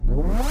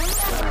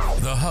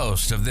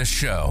host of this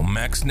show,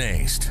 Max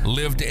Nast,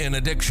 lived in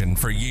addiction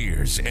for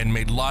years and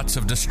made lots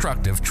of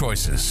destructive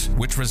choices,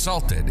 which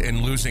resulted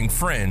in losing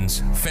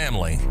friends,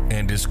 family,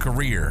 and his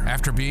career.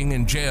 After being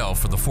in jail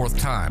for the fourth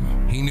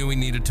time, he knew he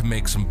needed to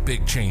make some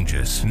big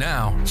changes.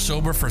 Now,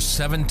 sober for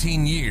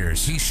 17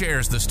 years, he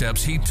shares the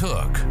steps he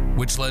took,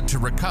 which led to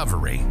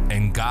recovery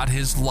and got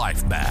his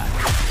life back.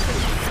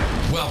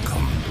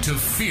 Welcome to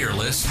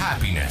Fearless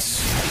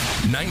Happiness.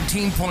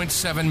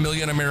 19.7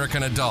 million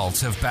American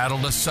adults have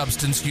battled a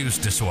substance use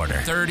disorder.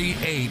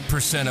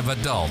 38% of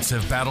adults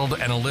have battled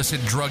an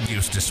illicit drug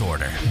use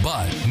disorder.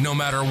 But no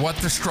matter what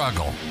the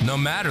struggle, no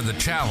matter the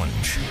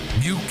challenge,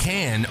 you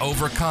can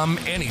overcome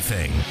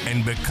anything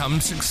and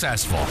become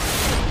successful.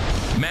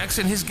 Max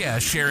and his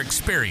guests share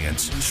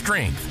experience,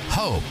 strength,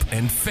 hope,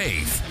 and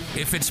faith.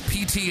 If it's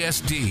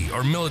PTSD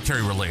or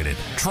military-related,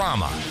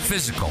 trauma,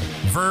 physical,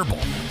 verbal,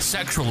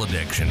 sexual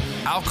addiction,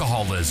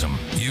 alcoholism,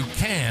 you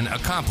can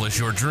accomplish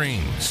your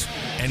dreams.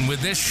 And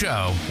with this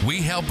show, we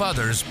help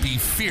others be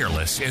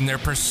fearless in their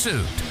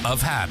pursuit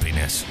of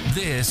happiness.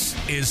 This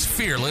is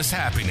Fearless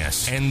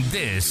Happiness, and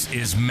this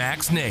is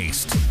Max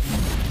Nast.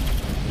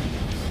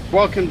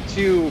 Welcome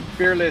to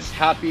Fearless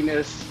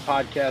Happiness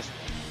Podcast.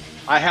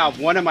 I have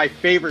one of my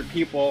favorite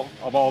people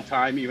of all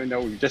time, even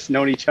though we've just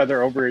known each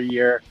other over a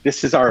year.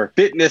 This is our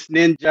fitness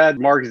ninja,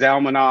 Mark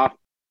Zalmanoff.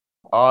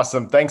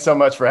 Awesome. Thanks so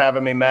much for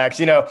having me, Max.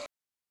 You know,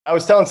 I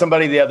was telling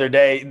somebody the other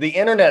day, the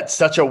internet's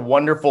such a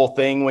wonderful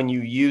thing when you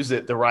use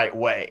it the right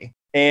way.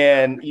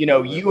 And, you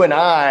know, you and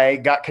I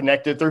got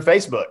connected through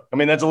Facebook. I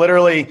mean, that's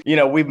literally, you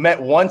know, we've met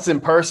once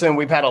in person.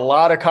 We've had a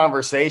lot of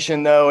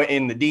conversation, though,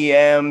 in the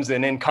DMs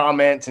and in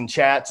comments and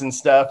chats and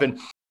stuff. And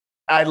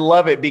I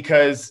love it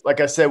because,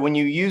 like I said, when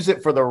you use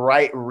it for the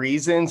right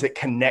reasons, it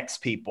connects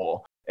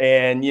people.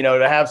 And, you know,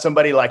 to have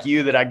somebody like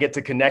you that I get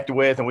to connect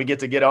with and we get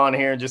to get on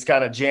here and just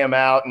kind of jam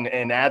out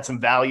and add some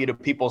value to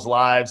people's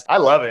lives, I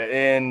love it.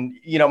 And,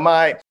 you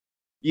know,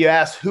 you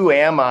asked, who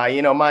am I?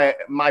 You know,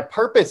 my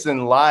purpose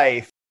in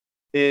life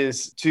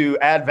is to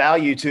add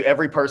value to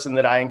every person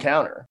that I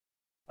encounter.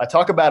 I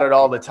talk about it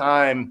all the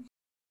time.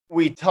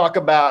 We talk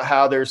about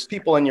how there's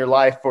people in your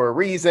life for a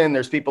reason,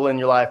 there's people in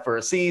your life for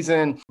a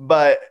season,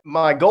 but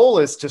my goal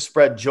is to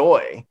spread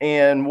joy.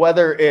 And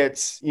whether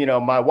it's, you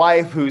know, my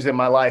wife who's in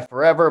my life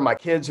forever, my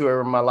kids who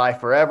are in my life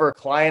forever,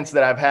 clients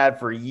that I've had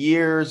for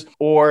years,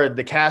 or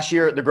the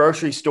cashier at the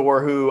grocery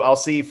store who I'll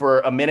see for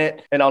a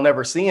minute and I'll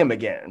never see him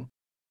again.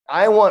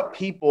 I want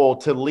people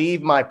to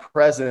leave my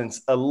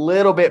presence a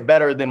little bit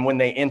better than when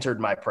they entered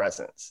my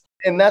presence.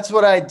 And that's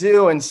what I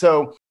do. And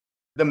so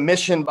the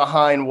mission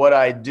behind what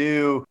I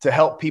do to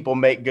help people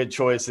make good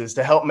choices,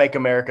 to help make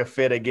America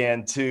fit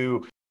again,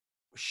 to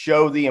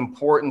show the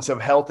importance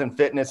of health and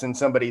fitness in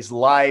somebody's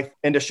life,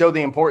 and to show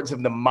the importance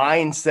of the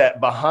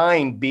mindset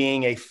behind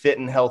being a fit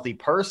and healthy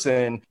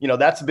person. You know,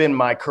 that's been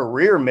my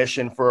career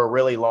mission for a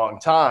really long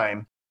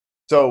time.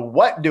 So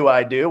what do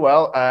I do?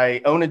 Well,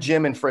 I own a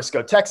gym in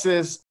Frisco,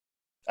 Texas.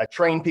 I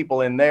train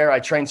people in there. I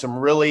train some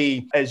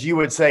really, as you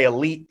would say,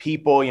 elite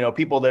people, you know,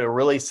 people that are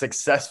really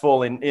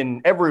successful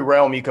in every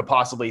realm you could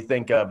possibly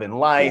think of in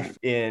life,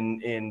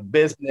 in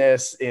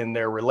business, in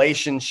their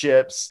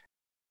relationships.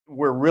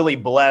 We're really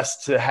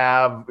blessed to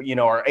have, you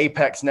know, our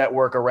Apex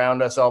network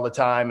around us all the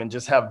time and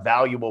just have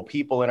valuable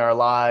people in our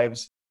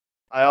lives.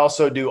 I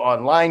also do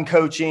online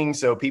coaching.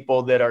 So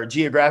people that are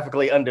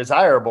geographically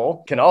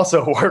undesirable can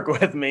also work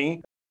with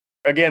me.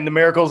 Again, the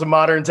miracles of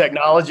modern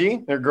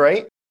technology, they're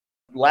great.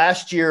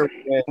 Last year,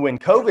 when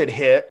COVID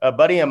hit, a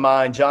buddy of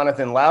mine,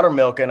 Jonathan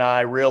Loudermilk, and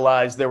I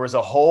realized there was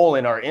a hole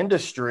in our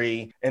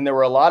industry, and there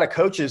were a lot of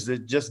coaches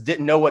that just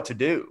didn't know what to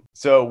do.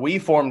 So we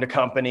formed a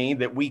company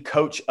that we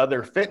coach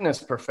other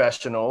fitness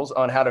professionals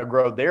on how to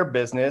grow their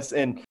business,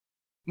 and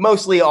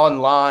mostly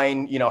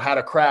online, you know, how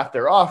to craft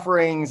their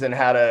offerings and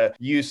how to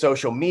use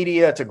social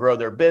media to grow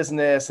their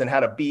business and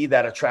how to be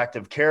that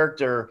attractive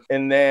character.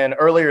 And then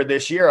earlier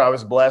this year, I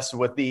was blessed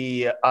with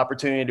the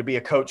opportunity to be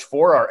a coach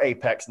for our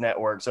Apex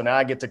network. So now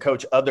I get to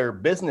coach other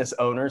business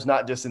owners,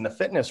 not just in the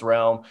fitness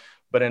realm,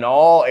 but in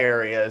all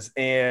areas.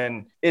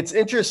 And it's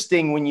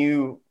interesting when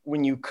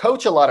you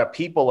coach a lot of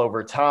people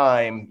over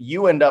time,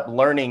 you end up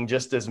learning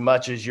just as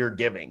much as you're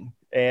giving.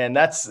 And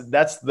that's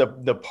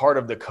the part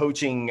of the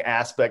coaching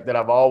aspect that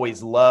I've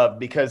always loved,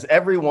 because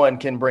everyone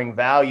can bring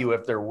value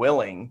if they're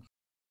willing.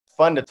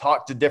 Fun to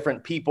talk to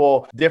different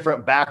people,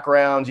 different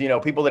backgrounds, you know,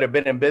 people that have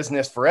been in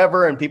business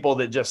forever and people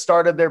that just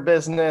started their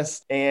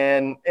business.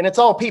 And it's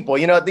all people,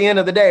 you know, at the end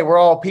of the day, we're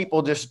all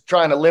people just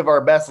trying to live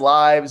our best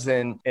lives.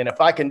 And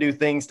if I can do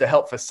things to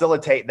help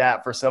facilitate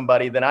that for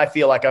somebody, then I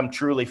feel like I'm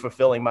truly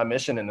fulfilling my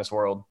mission in this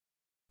world.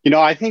 You know,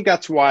 I think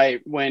that's why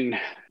when,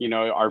 you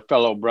know, our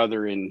fellow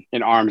brother in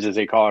arms, as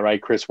they call it,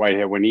 right, Chris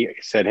Whitehead, when he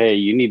said, hey,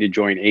 you need to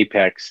join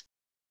Apex,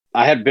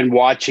 I had been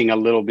watching a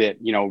little bit,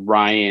 you know,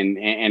 Ryan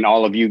and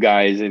all of you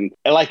guys. And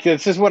like,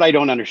 this is what I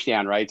don't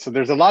understand, right? So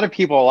there's a lot of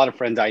people, a lot of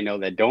friends I know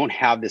that don't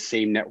have the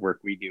same network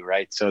we do,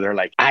 right? So they're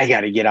like, I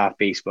got to get off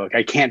Facebook.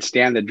 I can't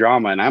stand the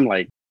drama. And I'm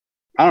like,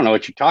 I don't know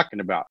what you're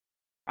talking about.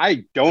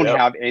 I don't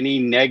have any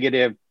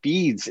negative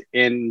feeds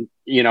in,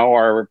 you know,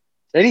 our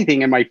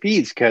anything in my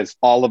feeds because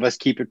all of us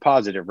keep it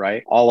positive,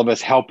 right? All of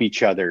us help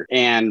each other.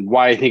 And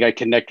why I think I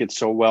connected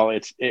so well,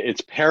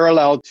 it's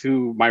parallel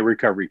to my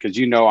recovery because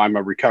I'm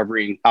a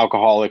recovering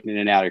alcoholic and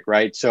an addict,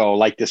 right? So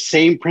like the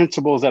same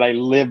principles that I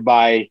live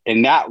by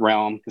in that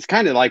realm is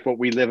kind of like what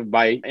we live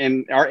by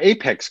in our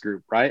Apex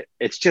group, right?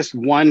 It's just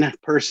one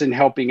person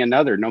helping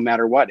another no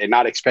matter what and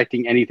not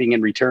expecting anything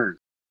in return.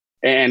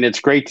 And it's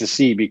great to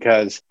see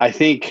because I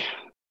think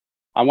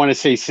I want to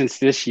say since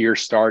this year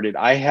started,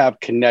 I have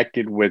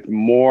connected with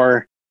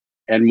more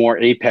and more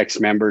Apex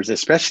members,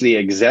 especially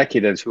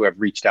executives who have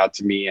reached out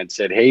to me and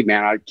said, hey,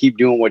 man, I keep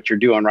doing what you're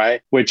doing,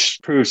 right? Which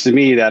proves to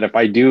me that if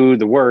I do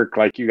the work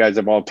like you guys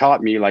have all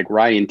taught me, like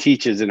Ryan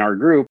teaches in our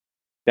group,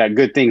 that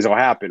good things will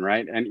happen,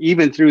 right? And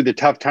even through the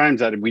tough times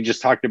that we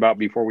just talked about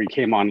before we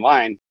came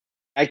online,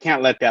 I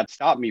can't let that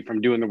stop me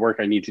from doing the work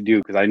I need to do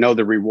because I know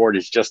the reward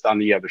is just on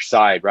the other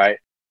side, right?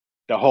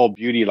 The whole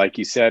beauty, like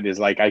you said, is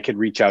like I could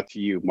reach out to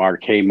you,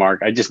 Mark. Hey,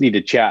 Mark, I just need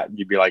to chat.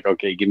 You'd be like,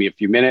 okay, give me a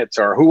few minutes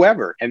or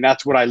whoever. And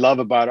that's what I love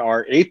about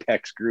our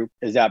Apex group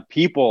is that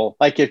people,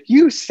 like if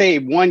you say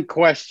one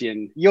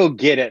question, you'll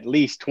get at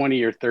least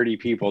 20 or 30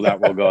 people that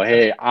will go,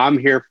 hey, I'm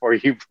here for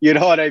you. You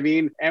know what I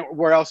mean? And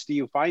where else do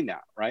you find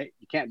that, right?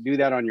 You can't do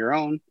that on your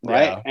own,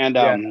 right?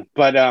 Yeah.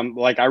 But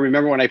like I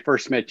remember when I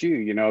first met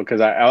you,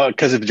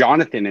 because of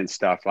Jonathan and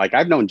stuff. Like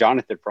I've known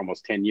Jonathan for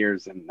almost 10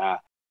 years and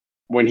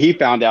when he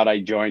found out I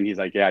joined, he's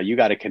like, yeah, you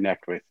got to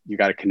connect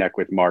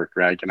with Mark.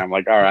 Right. And I'm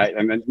like, all right.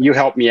 And then you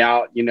helped me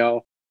out,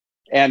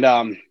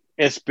 and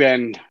it's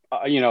been,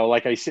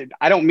 like I said,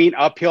 I don't mean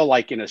uphill,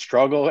 like in a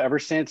struggle ever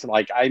since.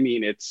 Like, I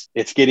mean,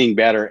 it's getting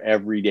better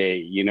every day.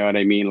 You know what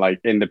I mean?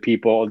 Like in the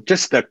people,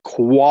 just the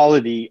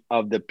quality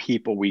of the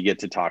people we get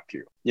to talk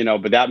to,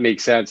 but that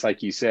makes sense.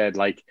 Like you said,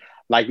 like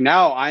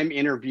now I'm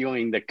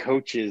interviewing the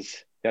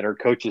coaches that are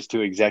coaches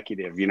to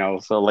executive,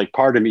 so like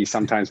part of me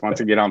sometimes wants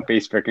to get on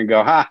Facebook and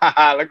go,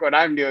 ha, look what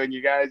I'm doing,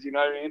 you guys, you know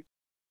what I mean?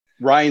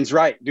 Ryan's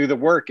right. Do the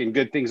work and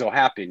good things will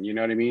happen. You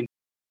know what I mean?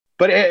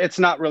 But it's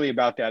not really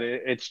about that.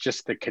 It's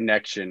just the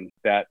connection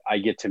that I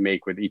get to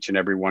make with each and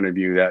every one of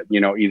you that,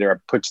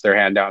 either puts their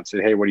hand out and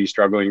says, hey, what are you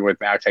struggling with,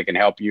 Max? I can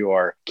help you,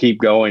 or keep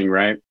going.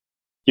 Right.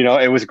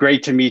 It was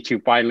great to meet you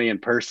finally in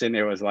person.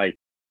 It was like,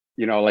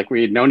 like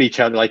we had known each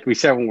other, like we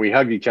said when we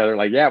hugged each other,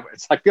 like, yeah,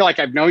 I feel like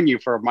I've known you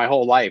for my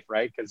whole life,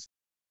 right? Because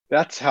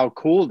that's how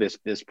cool this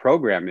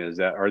program is,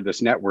 or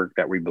this network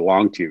that we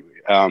belong to,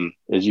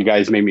 is you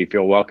guys made me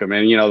feel welcome.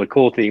 And, the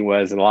cool thing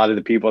was a lot of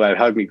the people that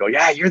hugged me go,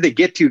 yeah, you're the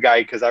Get To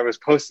guy, because I was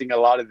posting a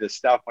lot of this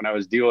stuff when I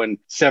was doing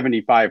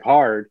 75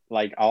 hard.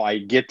 Like, I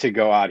get to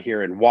go out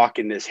here and walk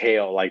in this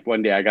hail. Like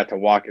one day I got to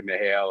walk in the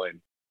hail and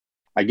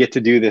I get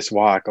to do this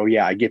walk. Oh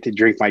yeah, I get to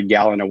drink my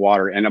gallon of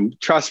water. And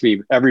trust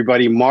me,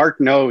 everybody, Mark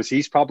knows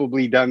he's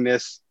probably done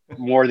this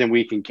more than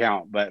we can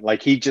count. But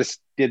like he just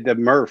did the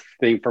Murph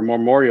thing for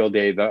Memorial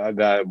Day,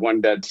 the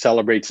one that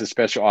celebrates the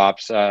special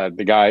ops.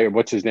 The guy,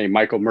 what's his name,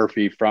 Michael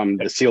Murphy from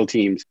the SEAL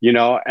teams.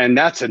 And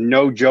that's a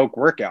no joke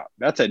workout.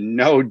 That's a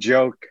no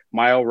joke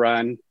mile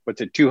run.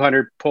 What's it?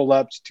 200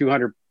 pull-ups,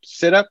 200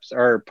 sit-ups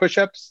or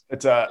push-ups.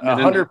 It's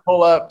 100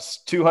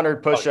 pull-ups,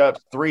 200 push-ups,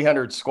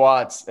 300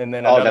 squats, and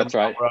then that's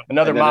right,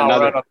 another mile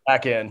run on the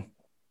back end.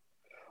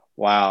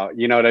 Wow,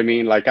 you know what I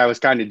mean? Like I was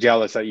kind of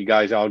jealous that you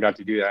guys all got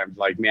to do that. I'm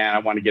like, man, I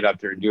want to get up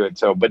there and do it.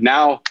 So, but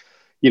now,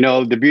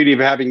 the beauty of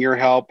having your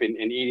help and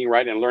eating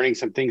right and learning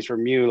some things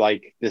from you,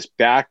 like this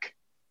back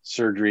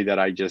surgery that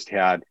I just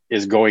had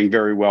is going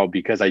very well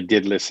because I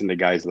did listen to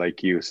guys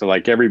like you. So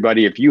like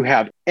everybody, if you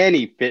have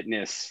any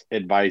fitness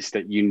advice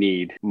that you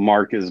need,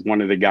 Mark is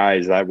one of the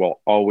guys I will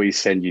always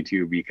send you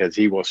to because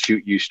he will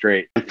shoot you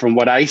straight. From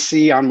what I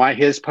see on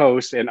his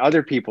posts and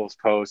other people's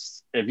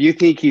posts, if you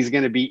think he's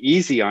going to be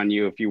easy on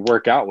you if you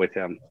work out with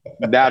him,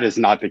 that is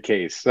not the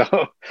case.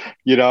 So,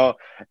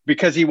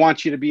 because he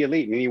wants you to be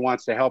elite and he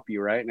wants to help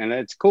you, right? And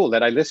it's cool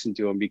that I listen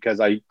to him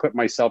because I put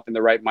myself in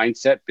the right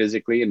mindset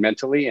physically and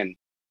mentally. And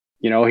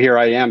here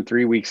I am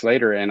 3 weeks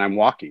later and I'm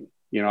walking.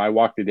 I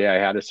walked the day I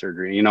had a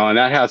surgery, and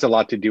that has a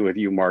lot to do with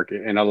you, Mark,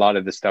 and a lot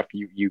of the stuff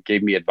you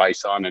gave me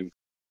advice on and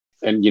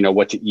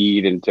what to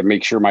eat and to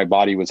make sure my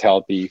body was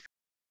healthy.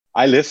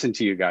 I listen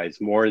to you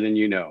guys more than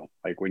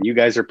like when you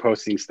guys are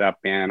posting stuff,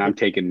 man, I'm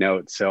taking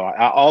notes. So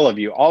all of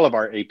you, all of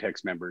our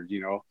Apex members,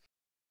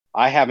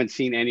 I haven't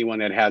seen anyone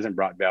that hasn't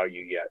brought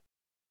value yet.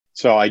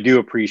 So I do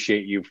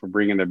appreciate you for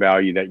bringing the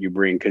value that you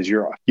bring because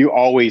you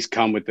always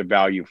come with the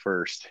value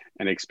first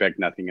and expect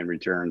nothing in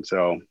return.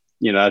 So,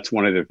 that's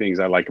one of the things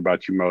I like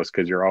about you most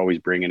because you're always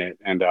bringing it.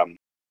 And,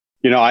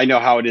 I know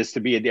how it is to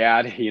be a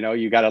dad.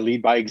 You got to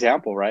lead by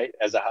example, right?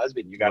 As a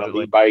husband, you got to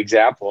lead by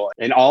example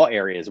in all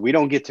areas. We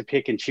don't get to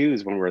pick and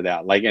choose when we're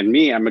that. Like, and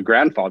me, I'm a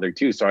grandfather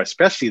too. So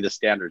especially the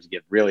standards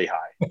get really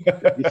high.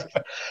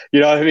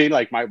 You know what I mean?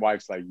 Like my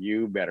wife's like,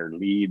 you better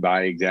lead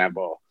by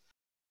example.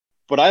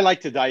 But I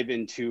like to dive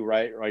into,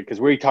 right? Because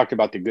we talked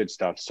about the good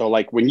stuff. So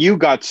like when you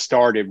got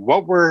started,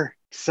 what were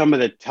some of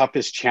the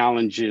toughest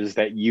challenges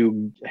that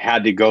you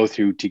had to go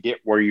through to get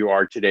where you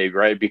are today,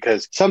 right?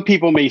 Because some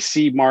people may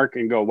see Mark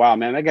and go, wow,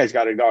 man, that guy's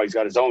got to go. He's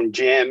got his own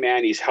gym,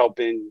 man. He's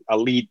helping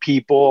elite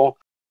people.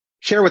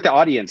 share with the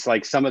audience,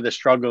 like some of the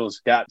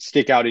struggles that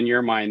stick out in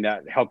your mind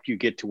that helped you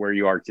get to where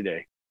you are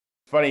today.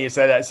 Funny you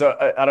say that.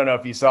 So I don't know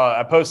if you saw,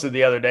 I posted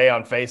the other day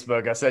on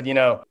Facebook. I said,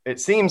 it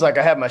seems like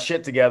I have my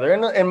shit together,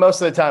 and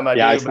most of the time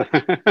I do.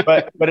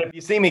 But if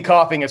you see me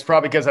coughing, it's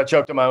probably because I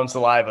choked on my own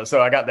saliva.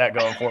 So I got that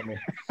going for me.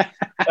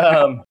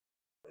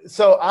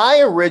 So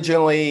I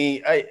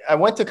originally, I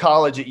went to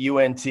college at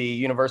UNT,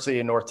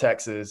 University of North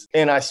Texas,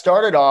 and I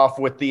started off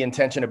with the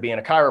intention of being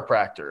a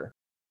chiropractor.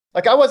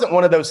 Like, I wasn't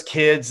one of those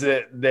kids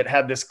that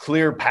had this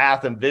clear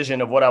path and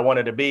vision of what I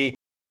wanted to be.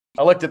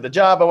 I looked at the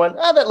job. I went,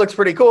 that looks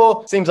pretty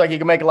cool. Seems like you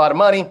can make a lot of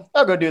money.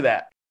 I'll go do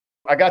that.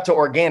 I got to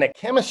organic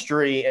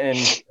chemistry in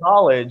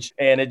college,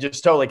 and it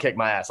just totally kicked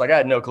my ass. Like, I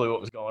had no clue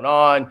what was going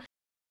on.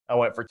 I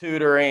went for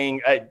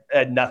tutoring. I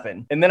had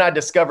nothing. And then I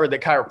discovered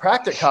that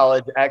chiropractic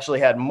college actually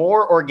had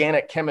more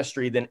organic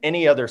chemistry than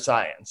any other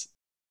science.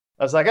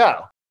 I was like,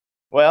 oh,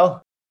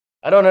 well,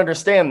 I don't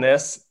understand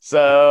this.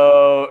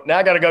 So now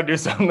I got to go do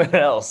something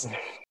else.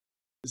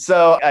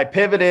 So I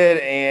pivoted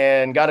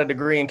and got a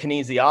degree in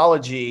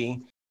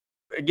kinesiology.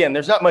 Again,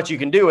 there's not much you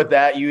can do with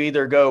that. You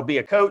either go be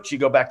a coach, you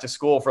go back to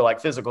school for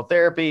like physical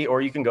therapy,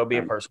 or you can go be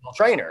a personal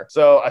trainer.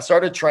 So I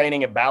started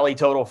training at Bally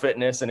Total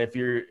Fitness. And if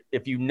you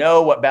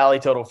know what Bally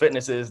Total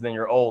Fitness is, then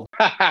you're old.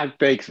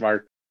 Thanks,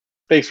 Mark.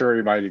 Thanks for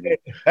reminding me.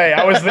 Hey,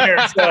 I was there,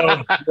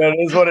 so that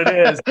is what it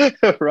is.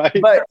 Right.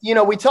 But,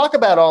 we talk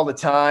about all the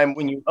time,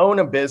 when you own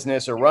a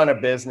business or run a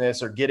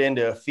business or get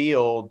into a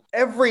field,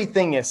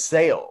 everything is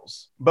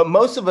sales. But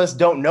most of us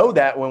don't know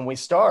that when we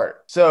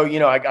start. So,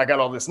 I got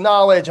all this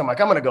knowledge. I'm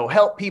like, I'm going to go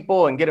help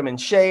people and get them in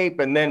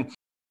shape. And then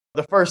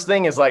the first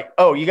thing is like,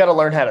 oh, you got to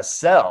learn how to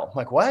sell. I'm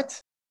like,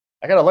 what?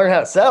 I got to learn how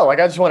to sell. Like,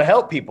 I just want to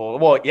help people.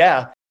 Well,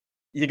 yeah.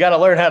 You got to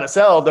learn how to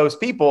sell those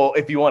people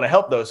if you want to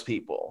help those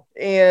people.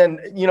 And,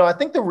 I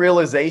think the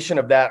realization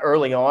of that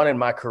early on in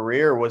my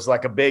career was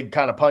like a big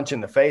kind of punch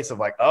in the face of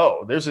like,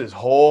 oh, there's this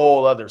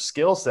whole other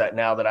skill set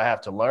now that I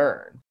have to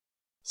learn.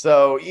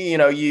 So,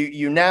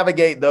 you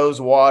navigate those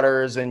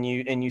waters and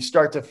you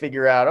start to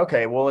figure out,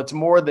 okay, well, it's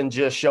more than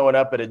just showing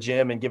up at a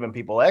gym and giving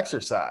people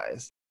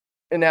exercise.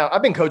 And now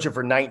I've been coaching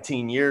for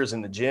 19 years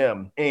in the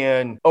gym.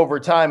 And over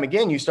time,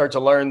 again, you start to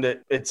learn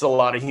that it's a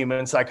lot of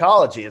human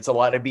psychology. It's a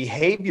lot of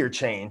behavior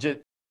change.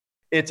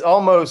 It's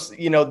almost,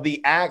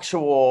 the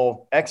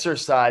actual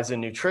exercise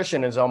and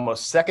nutrition is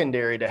almost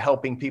secondary to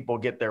helping people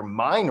get their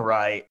mind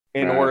right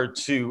in order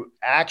to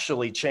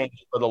actually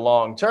change for the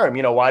long term.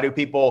 Why do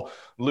people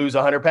lose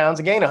 100 pounds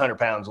and gain 100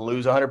 pounds,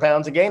 lose 100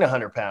 pounds and gain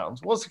 100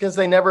 pounds? Well, it's because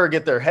they never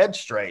get their head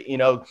straight.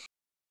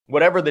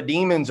 Whatever the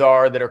demons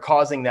are that are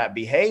causing that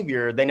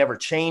behavior, they never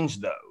change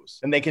those.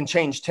 And they can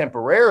change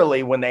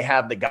temporarily when they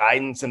have the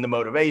guidance and the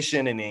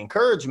motivation and the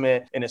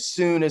encouragement. And as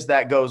soon as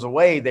that goes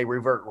away, they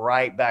revert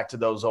right back to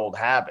those old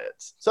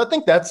habits. So I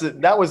think that's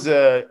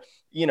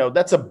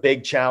a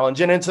big challenge.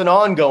 And it's an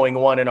ongoing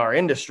one in our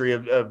industry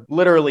of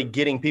literally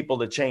getting people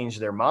to change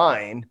their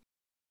mind.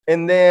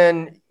 And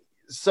then,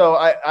 so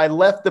I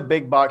left the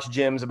big box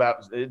gyms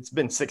it's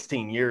been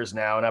 16 years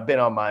now, and I've been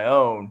on my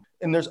own.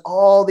 And there's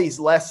all these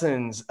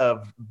lessons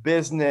of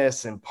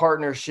business and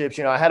partnerships.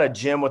 I had a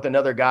gym with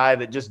another guy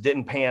that just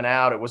didn't pan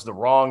out. It was the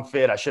wrong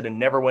fit. I should have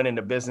never went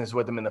into business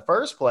with him in the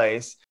first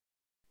place.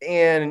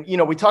 And,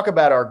 we talk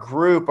about our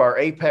group, our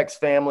Apex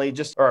family,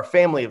 just our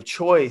family of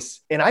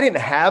choice. And I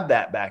didn't have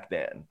that back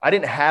then. I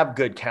didn't have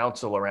good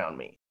counsel around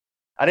me.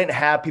 I didn't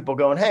have people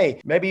going, hey,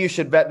 maybe you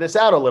should vet this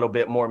out a little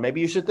bit more. Maybe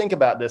you should think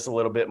about this a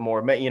little bit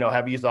more.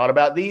 Have you thought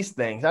about these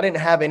things? I didn't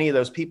have any of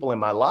those people in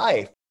my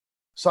life.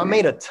 So I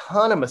made a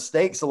ton of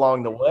mistakes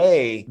along the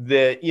way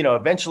that,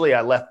 eventually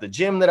I left the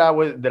gym that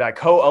I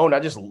co-owned. I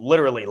just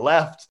literally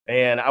left,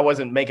 and I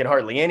wasn't making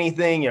hardly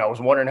anything. I was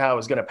wondering how I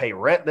was going to pay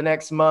rent the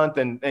next month.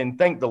 And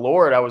thank the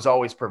Lord, I was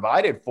always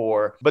provided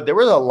for. But there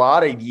was a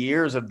lot of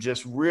years of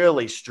just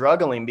really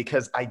struggling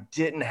because I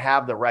didn't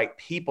have the right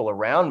people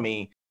around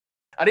me.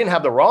 I didn't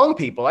have the wrong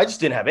people. I just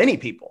didn't have any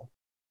people.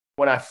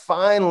 When I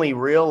finally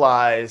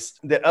realized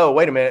that, oh,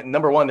 wait a minute.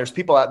 Number one, there's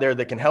people out there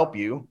that can help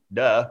you.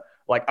 Duh.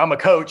 Like, I'm a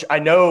coach. I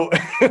know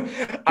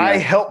I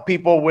help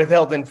people with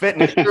health and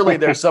fitness. Surely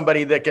there's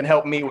somebody that can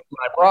help me with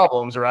my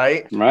problems,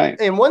 right? Right.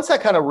 And once I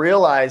kind of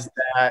realized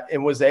that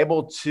and was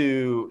able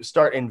to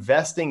start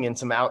investing in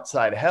some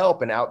outside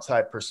help and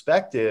outside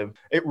perspective,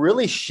 it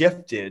really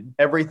shifted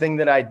everything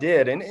that I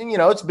did. And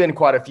it's been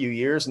quite a few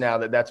years now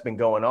that's been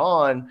going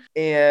on.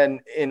 And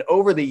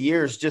over the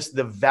years, just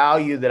the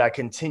value that I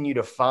continue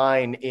to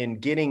find in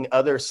getting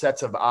other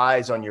sets of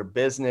eyes on your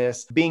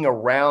business, being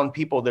around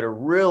people that are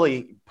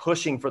really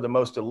pushing for the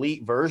most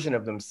elite version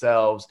of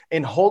themselves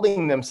and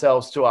holding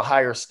themselves to a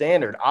higher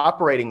standard,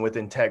 operating with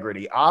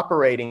integrity,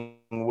 operating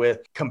with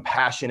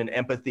compassion and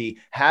empathy,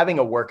 having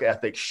a work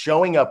ethic,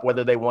 showing up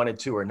whether they wanted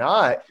to or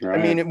not. Right.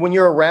 I mean, when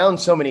you're around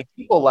so many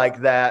people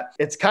like that,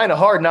 it's kind of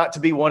hard not to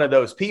be one of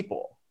those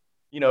people.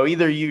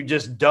 Either you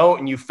just don't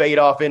and you fade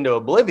off into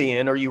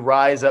oblivion, or you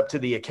rise up to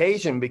the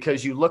occasion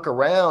because you look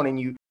around and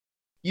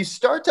you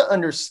start to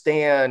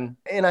understand,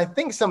 and I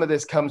think some of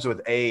this comes with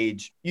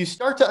age, you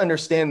start to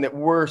understand that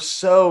we're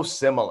so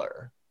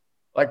similar.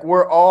 Like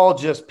we're all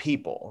just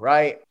people,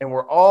 right? And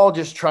we're all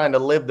just trying to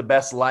live the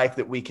best life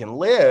that we can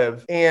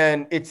live.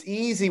 And it's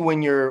easy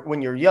when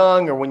you're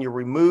young or when you're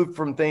removed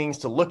from things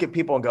to look at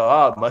people and go,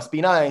 oh, it must be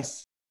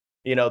nice.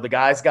 You know, the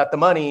guy's got the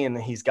money and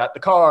he's got the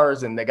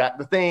cars and they got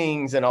the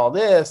things and all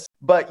this.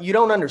 But you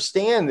don't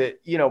understand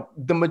that, you know,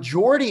 the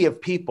majority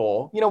of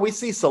people, you know, we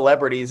see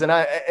celebrities and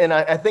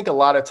I think a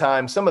lot of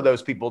times some of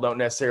those people don't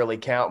necessarily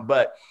count.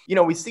 But, you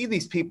know, we see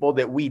these people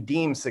that we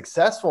deem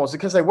successful is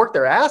because they work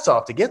their ass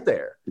off to get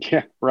there.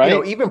 Yeah, right. You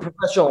know, even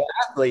professional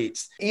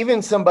athletes,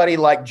 even somebody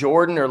like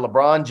Jordan or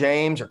LeBron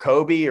James or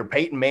Kobe or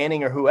Peyton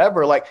Manning or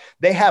whoever, like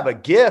they have a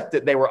gift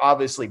that they were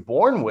obviously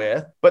born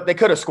with, but they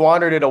could have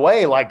squandered it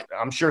away like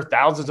I'm sure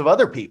thousands of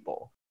other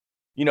people.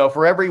 You know,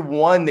 for every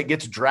one that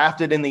gets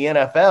drafted in the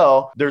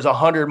NFL, there's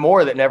 100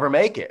 more that never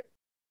make it.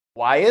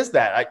 Why is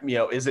that? You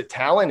know, is it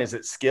talent? Is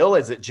it skill?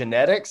 Is it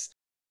genetics?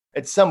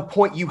 At some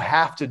point, you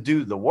have to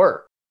do the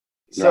work.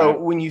 So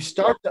when you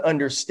start to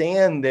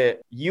understand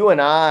that you and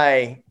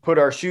I put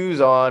our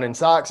shoes on and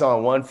socks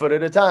on 1 foot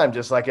at a time,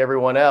 just like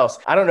everyone else.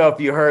 I don't know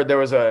if you heard, there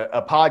was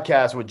a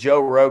podcast with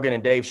Joe Rogan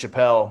and Dave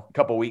Chappelle a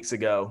couple of weeks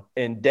ago.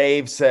 And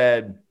Dave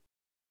said,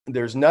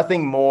 there's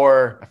nothing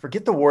more, I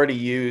forget the word he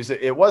used.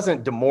 It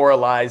wasn't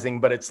demoralizing,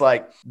 but it's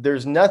like,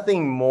 there's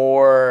nothing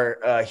more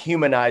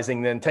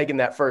humanizing than taking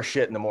that first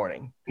shit in the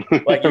morning.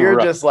 Like you're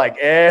Right. just like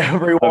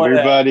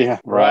everybody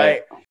else,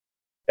 right?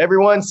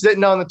 Everyone's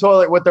sitting on the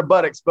toilet with their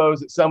butt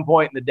exposed at some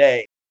point in the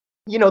day.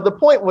 You know, the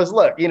point was,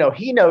 look, you know,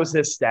 he knows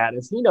his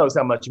status. He knows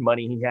how much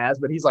money he has,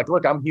 but he's like,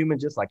 look, I'm human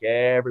just like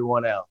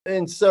everyone else.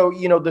 And so,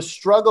 you know, the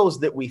struggles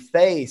that we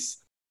face,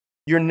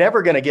 you're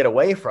never going to get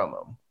away from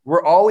them.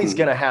 We're always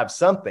going to have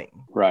something.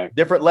 Right.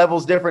 Different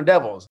levels, different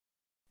devils.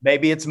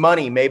 Maybe it's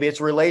money. Maybe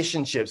it's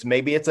relationships.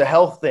 Maybe it's a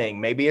health thing.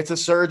 Maybe it's a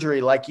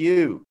surgery like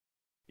you.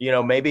 You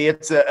know, maybe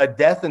it's a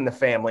death in the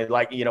family.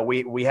 Like, you know,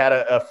 we had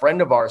a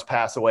friend of ours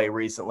pass away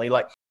recently.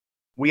 Like,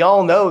 we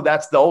all know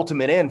that's the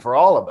ultimate end for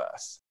all of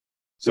us.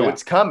 So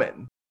it's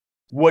coming.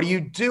 What do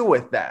you do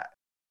with that?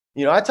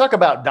 You know, I talk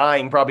about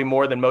dying probably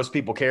more than most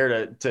people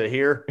care to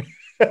hear.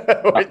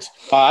 Which,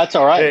 that's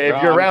all right.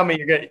 If you're around me,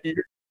 you're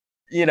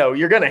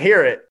going to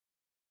hear it.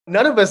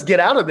 None of us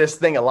get out of this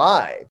thing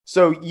alive.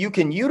 So you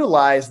can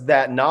utilize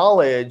that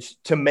knowledge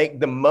to make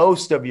the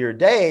most of your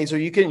days, or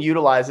you can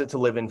utilize it to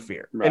live in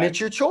fear. Right. And it's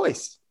your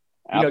choice.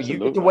 Absolutely. You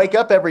know, you get to wake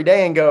up every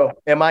day and go,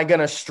 am I going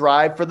to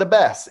strive for the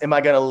best? Am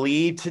I going to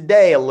leave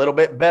today a little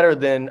bit better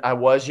than I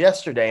was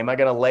yesterday? Am I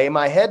going to lay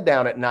my head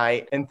down at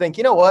night and think,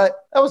 you know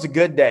what? That was a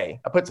good day.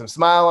 I put some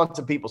smile on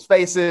some people's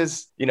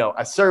faces. You know,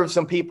 I served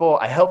some people.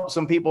 I helped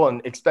some people and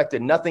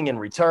expected nothing in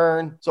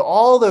return. So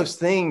all those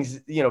things,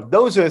 you know,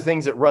 those are the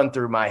things that run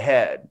through my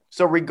head.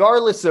 So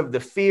regardless of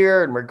the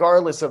fear and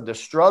regardless of the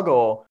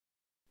struggle,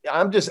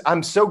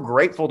 I'm so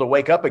grateful to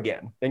wake up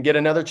again and get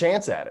another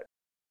chance at it.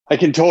 I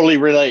can totally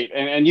relate.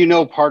 And you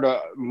know, part of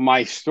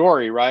my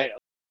story, right?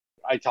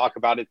 I talk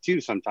about it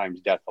too,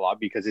 sometimes death a lot,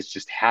 because it's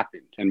just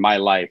happened in my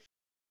life.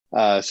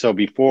 So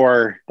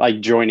before like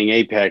joining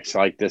Apex,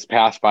 like this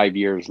past 5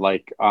 years,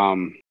 like,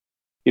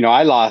 you know,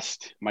 I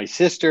lost my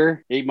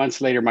sister. 8 months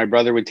later, my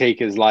brother would take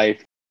his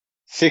life.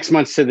 6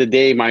 months to the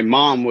day, my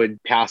mom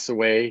would pass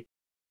away.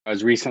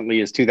 As recently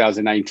as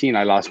 2019,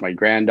 I lost my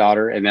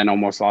granddaughter and then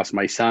almost lost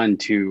my son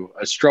to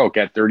a stroke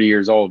at 30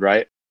 years old,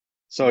 right?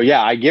 So,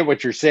 yeah, I get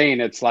what you're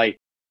saying. It's like,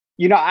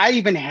 you know, I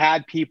even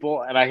had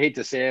people, and I hate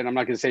to say it, I'm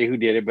not going to say who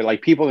did it, but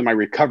like people in my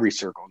recovery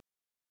circle,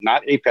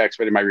 not Apex,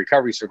 but in my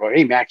recovery circle.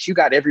 Hey, Max, you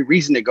got every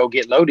reason to go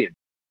get loaded.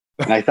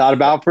 And I thought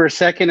about it for a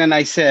second and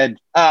I said,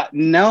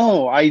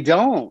 no, I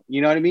don't.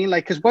 You know what I mean?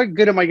 Like, because what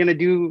good am I going to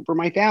do for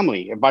my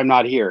family if I'm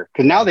not here?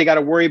 Because now they got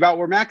to worry about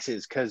where Max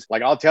is. Because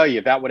like, I'll tell you,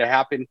 if that would have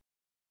happened,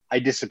 I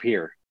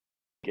disappear.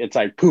 It's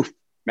like, poof,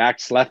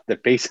 Max left the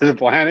face of the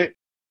planet.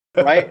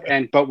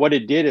 Right. But what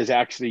it did is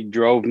actually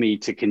drove me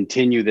to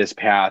continue this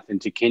path and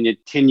to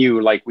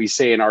continue, like we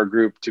say in our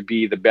group, to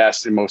be the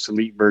best and most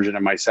elite version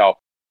of myself.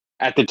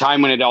 At the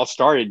time when it all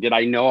started, did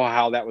I know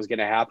how that was going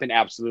to happen?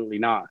 Absolutely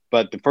not.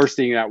 But the first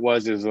thing that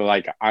was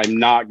like, I'm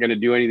not going to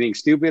do anything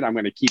stupid. I'm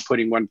going to keep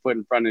putting one foot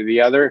in front of the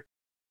other,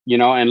 you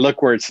know, and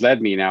look where it's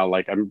led me now.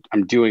 Like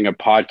I'm doing a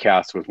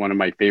podcast with one of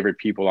my favorite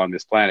people on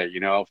this planet, you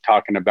know,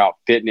 talking about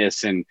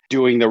fitness and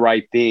doing the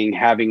right thing,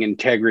 having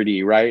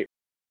integrity, right?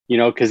 You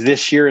know, because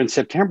this year in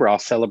September, I'll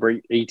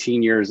celebrate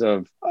 18 years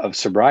of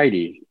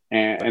sobriety.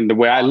 And the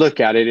way I look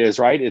at it is,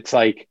 right, it's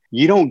like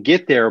you don't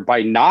get there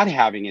by not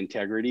having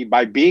integrity,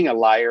 by being a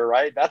liar,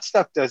 right? That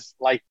stuff does,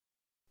 like,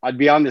 I'd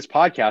be on this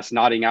podcast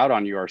nodding out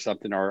on you or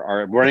something,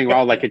 or running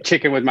around like a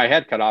chicken with my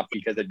head cut off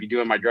because I'd be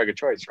doing my drug of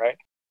choice, right?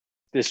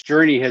 This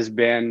journey has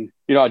been,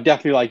 you know,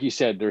 definitely, like you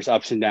said, there's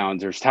ups and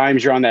downs. There's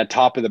times you're on that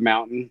top of the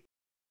mountain.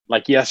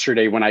 Like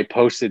yesterday when I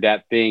posted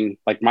that thing,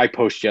 like my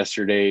post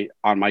yesterday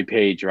on my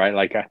page, right?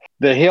 Like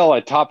the hill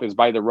at top is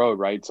by the road,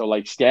 right? So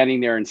like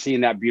standing there and seeing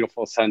that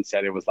beautiful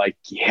sunset, it was like,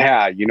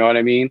 yeah, you know what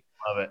I mean?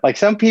 Love it. Like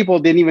some people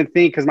didn't even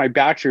think, because my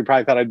back surgery,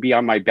 probably thought I'd be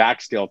on my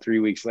back still 3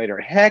 weeks later.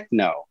 Heck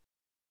no.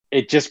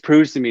 it just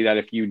proves to me that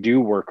if you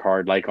do work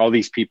hard, like all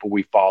these people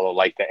we follow,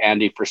 like the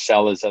Andy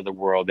Frisellas of the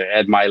world, the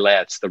Ed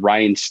Miletts, the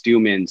Ryan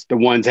Stumans, the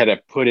ones that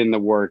have put in the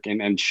work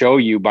and show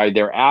you by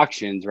their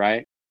actions,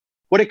 right?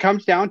 What it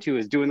comes down to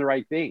is doing the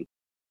right thing.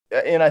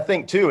 And I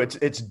think too,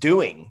 it's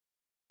doing.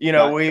 You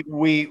know, right.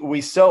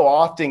 we so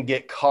often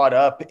get caught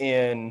up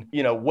in,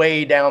 you know,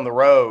 way down the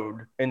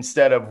road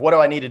instead of what do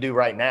I need to do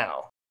right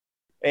now?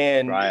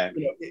 And right.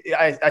 You know,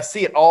 I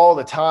see it all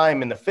the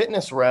time in the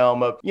fitness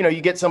realm of, you know,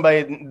 you get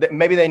somebody that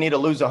maybe they need to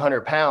lose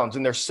 100 pounds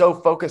and they're so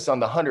focused on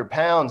the 100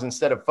 pounds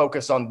instead of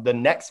focus on the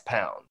next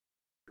pound.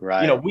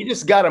 Right. You know, we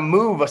just got to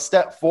move a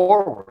step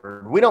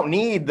forward. We don't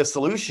need the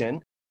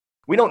solution.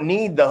 We don't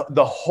need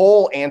the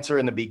whole answer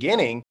in the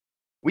beginning.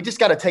 We just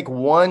got to take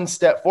one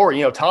step forward.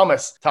 You know,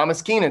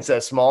 Thomas Keenan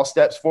says small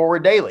steps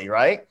forward daily,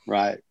 right?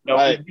 Right. You know,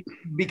 right.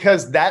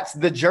 Because that's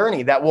the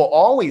journey. That will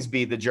always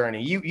be the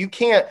journey. You're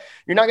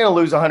not going to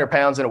lose 100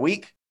 pounds in a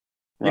week.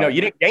 Right. You know,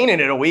 you didn't gain it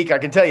in a week. I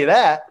can tell you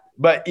that.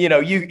 But, you know,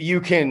 you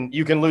can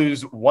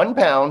lose 1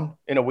 pound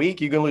in a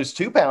week. You can lose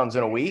 2 pounds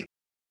in a week.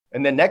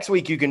 And then next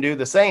week you can do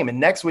the same. And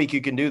next week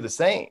you can do the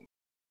same.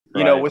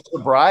 You know, with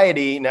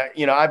sobriety, now,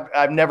 you know,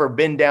 I've never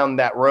been down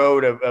that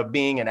road of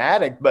being an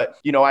addict, but,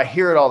 you know, I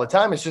hear it all the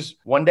time. It's just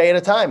one day at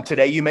a time.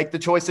 Today you make the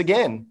choice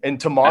again.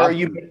 And tomorrow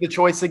you make the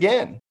choice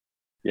again.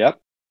 Yep.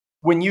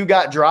 When you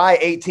got dry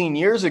 18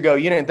 years ago,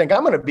 you didn't think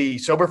I'm going to be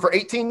sober for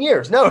 18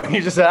 years. No,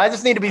 you just said, I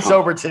just need to be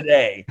sober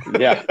today.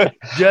 Yeah.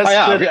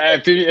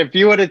 If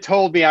you would have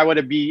told me I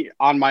would be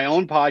on my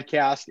own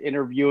podcast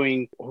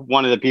interviewing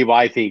one of the people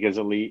I think is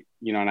elite,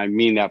 you know, and I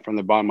mean that from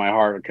the bottom of my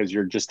heart because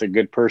you're just a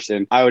good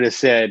person, I would have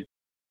said,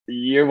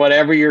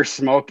 whatever you're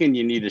smoking,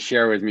 you need to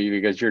share with me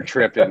because you're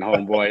tripping,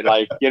 homeboy.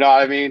 Like, you know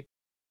what I mean?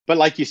 But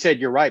like you said,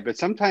 you're right. But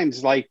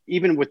sometimes, like,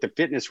 even with the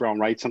fitness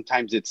realm, right?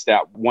 Sometimes it's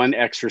that one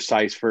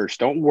exercise first.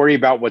 Don't worry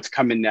about what's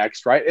coming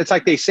next, right? It's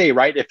like they say,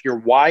 right? If your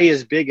why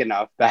is big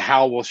enough, the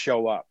how will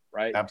show up,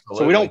 right?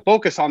 Absolutely. So we don't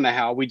focus on the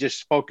how. We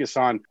just focus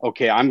on,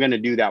 okay, I'm going to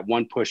do that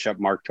one push-up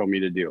Mark told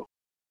me to do.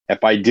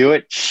 If I do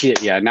it,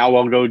 shit, yeah, now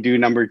we'll go do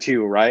number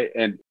 2, right?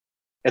 And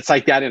it's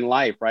like that in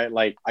life, right?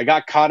 Like I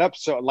got caught up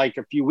like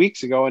a few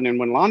weeks ago. And then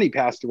when Lonnie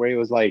passed away, it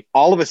was like,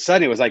 all of a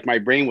sudden, it was like my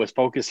brain was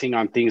focusing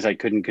on things I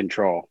couldn't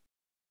control.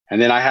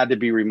 And then I had to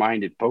be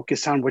reminded,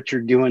 focus on what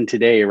you're doing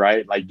today,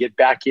 right? Like get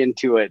back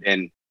into it.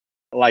 And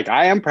like,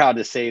 I am proud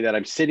to say that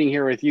I'm sitting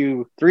here with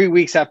you 3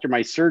 weeks after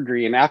my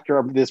surgery. And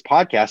after this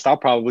podcast, I'll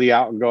probably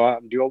go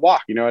out and do a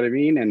walk. You know what I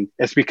mean? And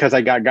it's because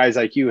I got guys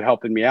like you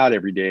helping me out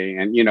every day.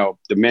 And, you know,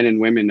 the men and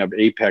women of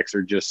Apex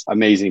are just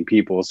amazing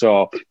people.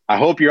 So I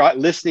hope you're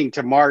listening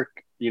to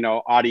Mark, you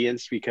know,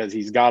 audience, because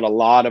he's got a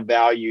lot of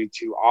value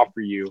to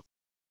offer you.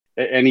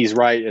 And he's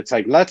right. It's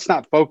like, let's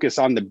not focus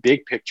on the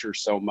big picture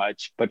so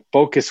much, but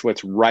focus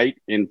what's right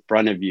in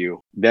front of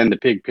you. Then the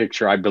big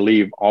picture, I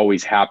believe,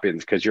 always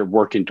happens because you're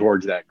working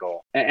towards that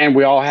goal. And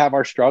we all have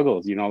our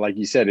struggles. You know, like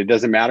you said, it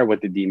doesn't matter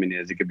what the demon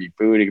is. It could be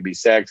food, it could be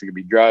sex, it could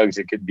be drugs,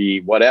 it could be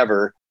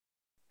whatever.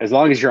 As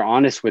long as you're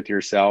honest with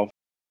yourself.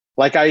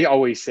 Like I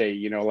always say,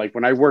 you know, like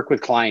when I work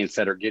with clients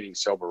that are getting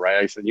sober,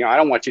 right? I said, you know, I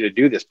don't want you to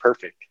do this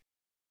perfect.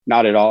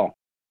 Not at all.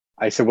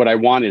 I said, what I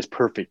want is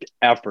perfect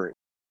effort.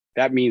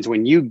 That means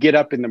when you get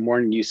up in the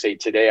morning, you say,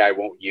 today I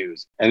won't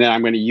use. And then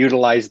I'm going to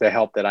utilize the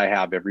help that I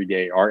have every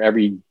day or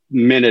every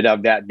minute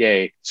of that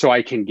day so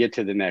I can get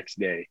to the next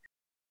day.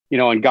 You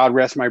know, and God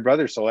rest my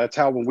brother. So that's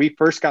how when we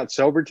first got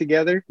sober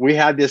together, we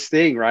had this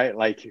thing, right?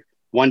 Like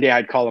one day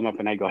I'd call him up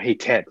and I go, hey,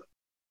 Ted,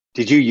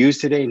 did you use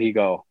today? And he'd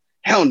go,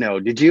 hell no.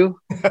 Did you?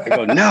 I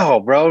go,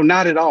 no, bro,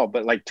 not at all.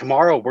 But like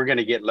tomorrow we're going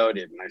to get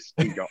loaded.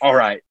 And he'd go, all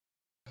right.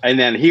 And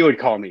then he would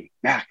call me,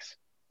 Max,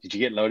 did you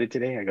get loaded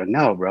today? I go,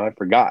 no, bro, I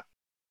forgot.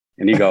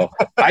 And you go,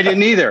 I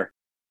didn't either.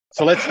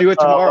 So let's do it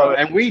tomorrow.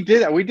 And we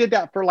did that. We did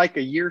that for like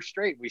a year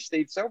straight. We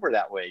stayed sober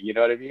that way. You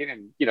know what I mean?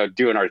 And, you know,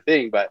 doing our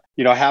thing. But,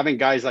 you know, having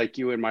guys like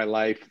you in my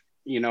life,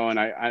 you know, and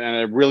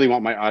I really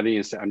want my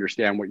audience to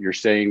understand what you're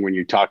saying when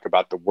you talk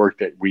about the work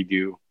that we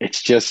do.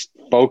 It's just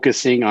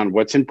focusing on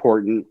what's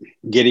important,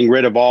 getting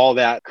rid of all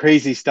that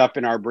crazy stuff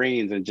in our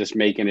brains and just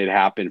making it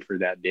happen for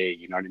that day.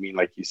 You know what I mean?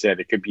 Like you said,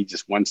 it could be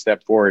just one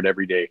step forward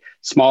every day,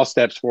 small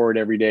steps forward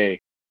every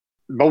day.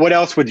 But what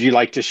else would you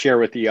like to share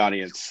with the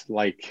audience?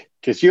 Like,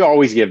 because you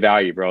always give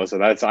value, bro.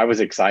 So I was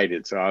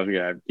excited. So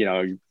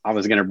I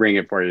was gonna bring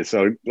it for you.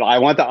 So I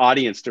want the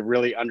audience to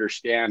really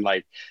understand,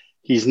 like,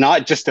 he's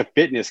not just a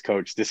fitness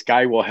coach. This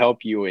guy will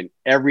help you in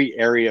every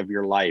area of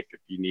your life if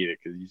you need it,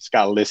 because you just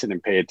got to listen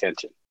and pay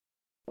attention.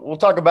 We'll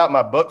talk about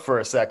my book for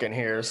a second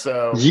here.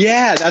 So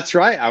yeah, that's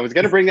right. I was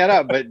going to bring that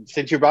up, but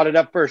since you brought it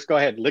up first, go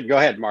ahead. Go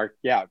ahead, Mark.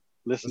 Yeah,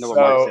 listen to what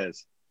Mark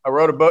says. I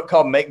wrote a book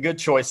called Make Good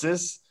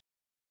Choices.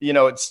 You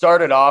know, it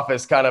started off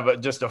as kind of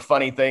just a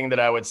funny thing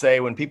that I would say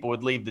when people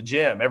would leave the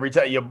gym. Every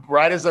time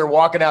right as they're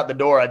walking out the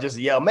door, I just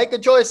yell, make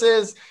good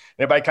choices. And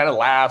everybody kind of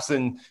laughs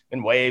and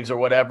waves or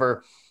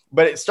whatever.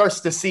 But it starts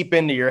to seep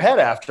into your head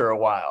after a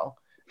while.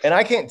 And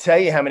I can't tell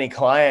you how many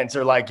clients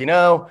are like, you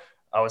know,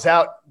 I was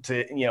out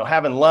to,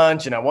 having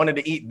lunch and I wanted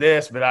to eat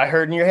this, but I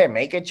heard in your head,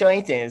 make a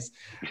choices.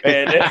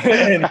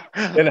 And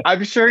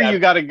I'm sure you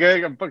got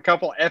a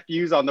couple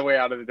FUs on the way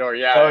out of the door.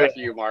 Yeah, oh, F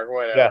you, Mark,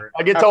 whatever. Yeah.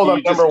 I get told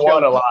I'm number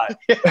one a lot.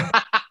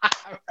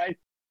 Right.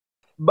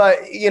 But,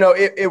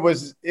 it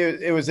was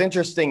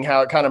interesting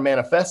how it kind of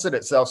manifested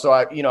itself. So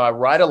I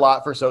write a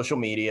lot for social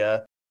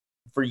media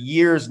for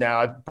years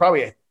now.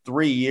 Probably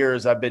 3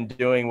 years I've been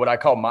doing what I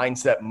call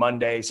Mindset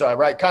Monday. So I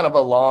write kind of a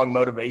long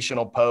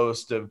motivational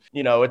post of,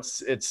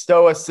 it's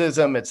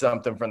stoicism. It's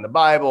something from the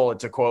Bible.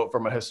 It's a quote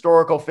from a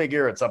historical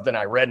figure. It's something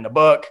I read in a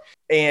book.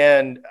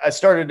 And I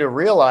started to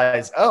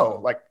realize,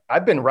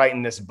 I've been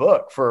writing this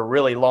book for a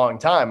really long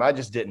time. I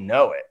just didn't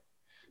know it.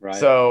 Right.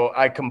 So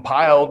I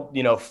compiled,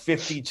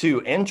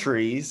 52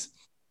 entries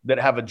that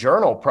have a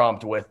journal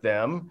prompt with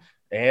them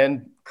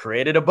and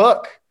created a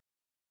book.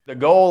 The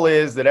goal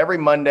is that every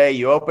Monday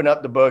you open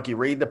up the book, you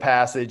read the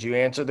passage, you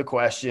answer the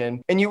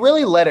question, and you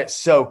really let it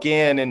soak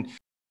in. And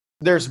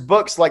there's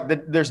books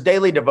there's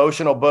daily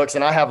devotional books,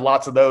 and I have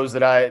lots of those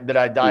that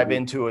I dive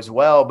into as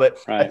well. But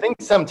right. I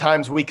think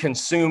sometimes we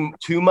consume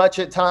too much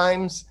at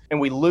times and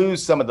we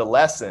lose some of the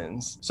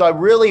lessons. So I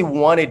really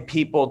wanted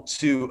people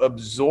to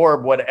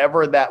absorb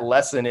whatever that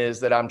lesson is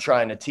that I'm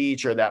trying to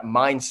teach, or that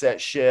mindset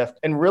shift,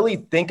 and really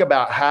think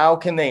about how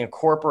can they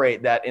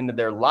incorporate that into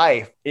their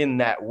life in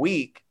that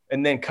week,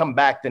 and then come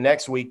back the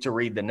next week to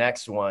read the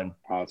next one.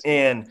 Awesome.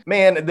 And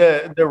man,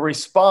 the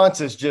response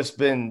has just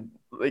been,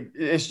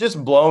 it's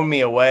just blown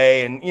me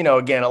away. And,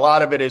 again, a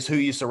lot of it is who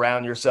you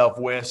surround yourself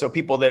with. So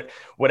people that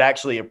would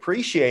actually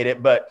appreciate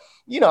it. But,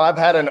 I've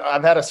had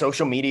a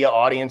social media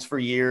audience for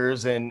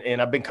years, and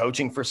I've been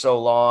coaching for so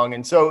long.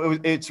 And so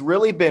it's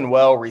really been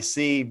well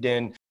received.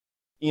 And,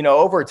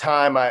 over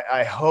time,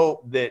 I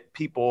hope that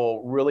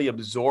people really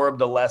absorb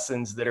the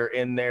lessons that are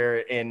in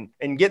there and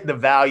get the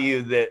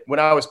value that when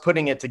I was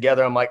putting it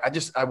together, I'm like,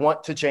 I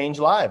want to change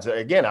lives.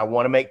 Again, I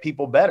want to make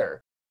people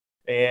better.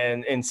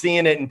 And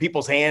seeing it in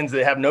people's hands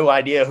that have no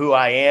idea who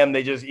I am,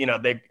 they just,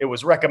 it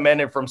was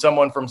recommended from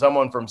someone.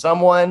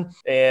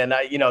 And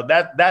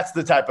that's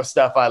the type of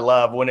stuff I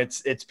love, when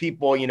it's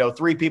people,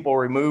 3 people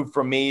removed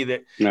from me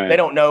that right. They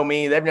don't know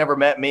me. They've never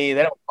met me.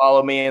 They don't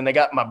follow me, and they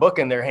got my book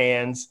in their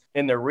hands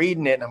and they're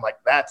reading it. And I'm like,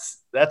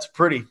 that's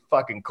pretty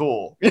fucking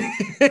cool.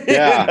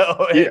 Yeah.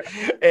 Yeah.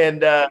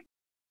 And,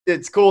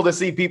 it's cool to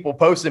see people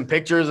posting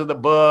pictures of the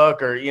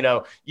book, or,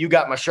 you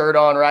got my shirt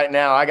on right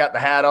now, I got the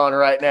hat on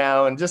right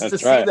now. And just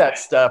That's to right. see that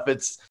stuff,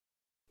 it's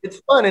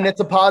fun, and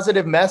it's a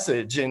positive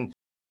message. And,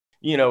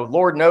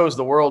 Lord knows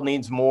the world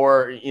needs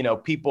more,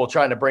 people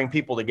trying to bring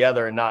people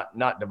together and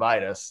not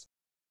divide us.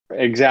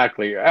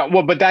 Exactly.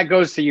 Well, but that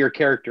goes to your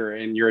character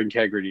and your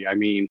integrity. I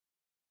mean,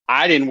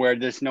 I didn't wear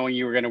this knowing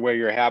you were going to wear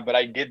your hat, but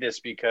I did this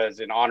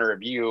because in honor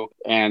of you.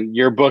 And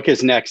your book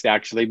is next,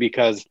 actually,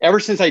 because ever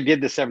since I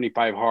did the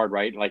 75 hard,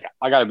 right? Like,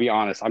 I got to be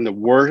honest, I'm the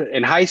worst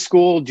in high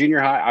school,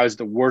 junior high. I was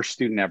the worst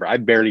student ever. I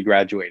barely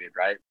graduated,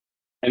 right?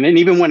 And then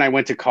even when I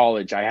went to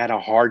college, I had a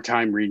hard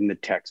time reading the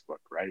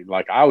textbook, right?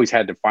 Like, I always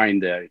had to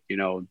find the,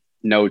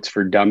 notes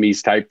for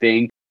dummies type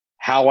thing,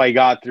 how I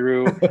got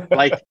through.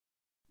 Like,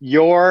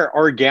 your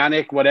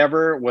organic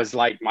whatever was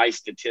like my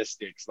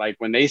statistics. Like,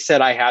 when they said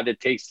I had to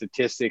take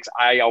statistics,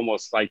 I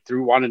almost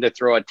wanted to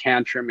throw a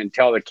tantrum and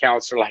tell the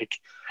counselor, like,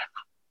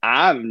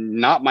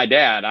 I'm not my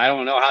dad. I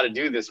don't know how to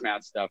do this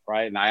math stuff,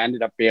 right? And I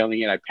ended up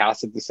failing it. I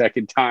passed it the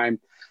second time.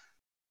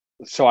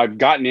 So I've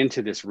gotten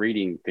into this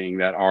reading thing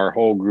that our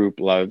whole group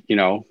loved,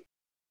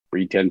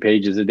 read 10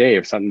 pages a day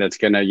of something that's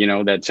going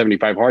to, that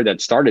 75 hard that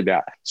started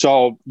that.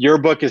 So your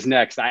book is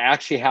next. I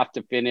actually have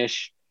to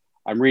finish.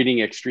 I'm reading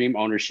Extreme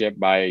Ownership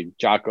by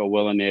Jocko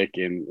Willenick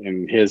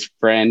and his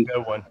friend.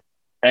 Good one.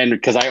 And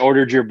because I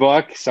ordered your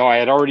book, so I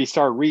had already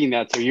started reading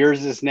that. So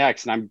yours is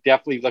next. And I'm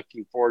definitely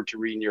looking forward to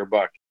reading your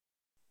book.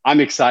 I'm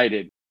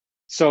excited.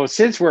 So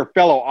since we're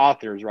fellow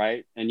authors,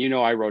 right? And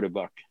I wrote a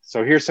book.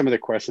 So here's some of the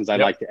questions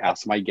I'd like to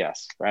ask my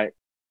guests, right?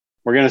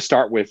 We're going to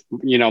start with,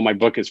 my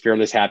book is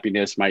Fearless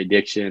Happiness, My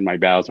Addiction, My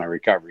Battles, My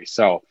Recovery.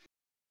 So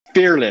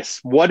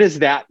fearless, what does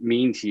that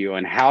mean to you?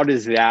 And how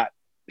does that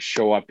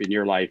show up in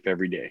your life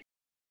every day?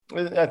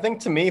 I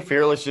think to me,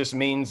 fearless just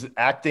means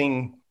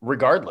acting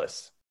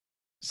regardless.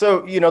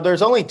 So,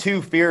 there's only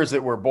 2 fears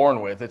that we're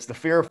born with. It's the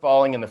fear of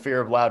falling and the fear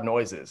of loud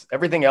noises.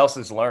 Everything else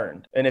is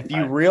learned. And if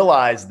you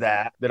realize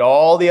that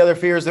all the other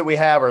fears that we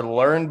have are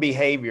learned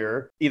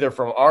behavior, either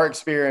from our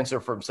experience or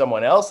from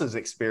someone else's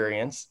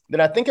experience, then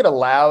I think it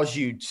allows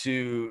you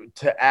to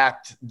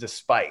act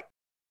despite.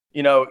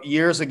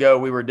 Years ago,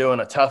 we were doing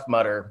a Tough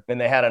Mudder, and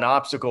they had an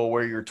obstacle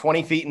where you're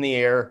 20 feet in the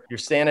air, you're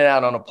standing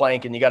out on a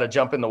plank, and you got to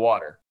jump in the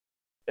water.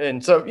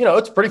 And so,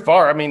 it's pretty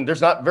far. I mean, there's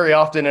not very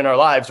often in our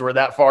lives we're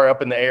that far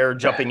up in the air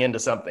jumping into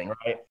something,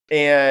 right?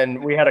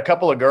 And we had a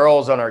couple of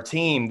girls on our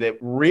team that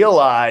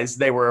realized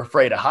they were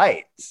afraid of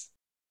heights,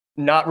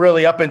 not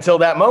really up until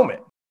that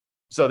moment.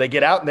 So they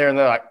get out there and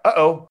they're like,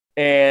 uh-oh.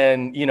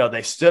 And,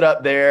 they stood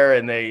up there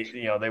and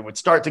they would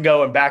start to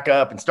go and back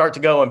up and start to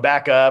go and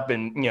back up.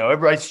 And,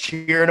 everybody's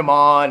cheering them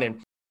on.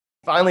 And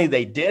finally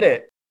they did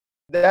it.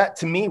 That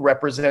to me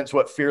represents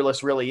what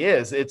fearless really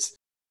is. It's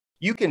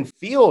You can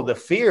feel the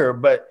fear,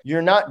 but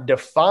you're not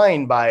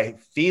defined by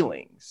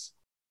feelings.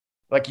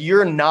 Like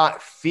you're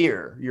not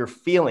fear, you're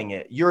feeling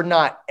it. You're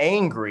not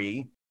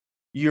angry,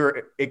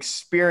 you're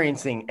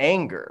experiencing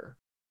anger.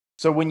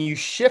 So when you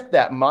shift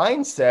that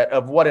mindset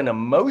of what an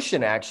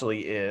emotion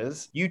actually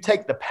is, you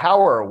take the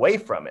power away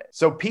from it.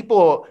 So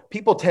people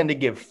tend to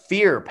give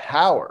fear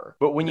power.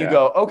 But when you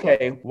go,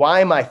 okay,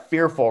 why am I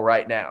fearful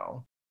right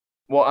now?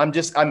 Well,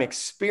 I'm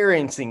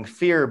experiencing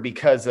fear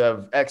because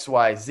of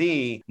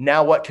XYZ.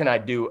 Now what can I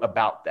do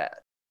about that?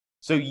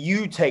 So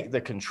you take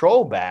the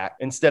control back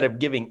instead of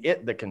giving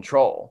it the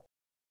control.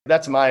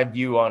 That's my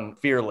view on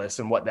fearless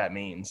and what that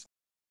means.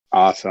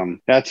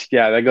 Awesome. That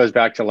goes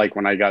back to like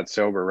when I got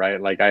sober,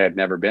 right? Like I had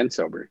never been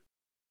sober.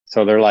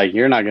 So they're like,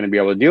 you're not going to be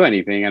able to do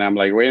anything. And I'm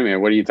like, wait a minute,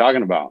 what are you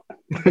talking about?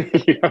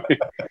 You know?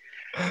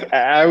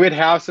 I would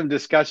have some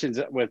discussions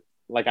with,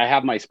 like, I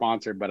have my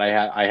sponsor, but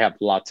I have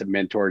lots of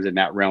mentors in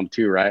that realm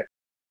too, right?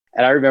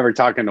 And I remember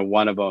talking to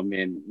one of them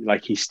and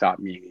like he stopped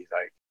me and he's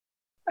like,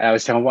 I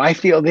was telling him, well, I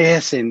feel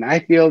this and I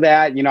feel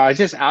that, you know, I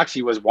just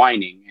actually was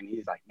whining. And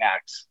he's like,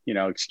 Max, you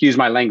know, excuse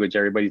my language,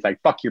 everybody's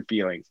like, fuck your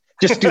feelings.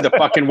 Just do the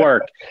fucking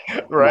work.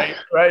 Right.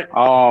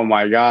 Oh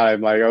my God.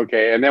 I'm like,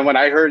 okay. And then when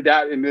I heard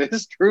that in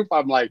this group,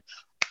 I'm like,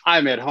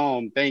 I'm at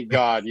home. Thank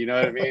God. You know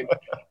what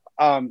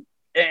I mean?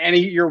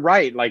 You're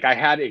right. Like I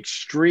had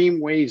extreme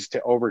ways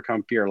to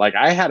overcome fear. Like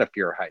I had a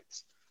fear of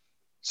heights.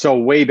 So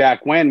way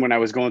back when I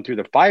was going through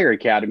the fire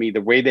academy,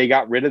 the way they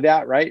got rid of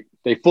that, right?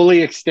 They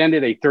fully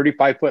extended a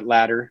 35-foot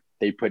ladder.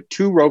 They put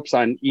 2 ropes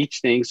on each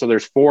thing. So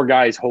there's 4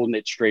 guys holding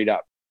it straight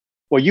up.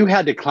 Well, you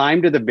had to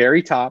climb to the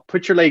very top,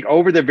 put your leg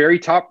over the very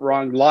top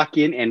rung, lock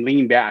in and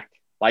lean back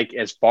like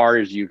as far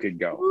as you could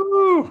go.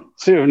 Woo.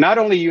 So not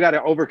only you got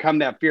to overcome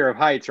that fear of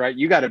heights, right?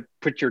 You got to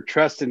put your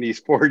trust in these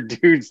 4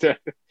 dudes that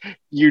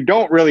you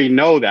don't really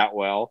know that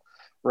well,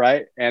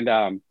 right?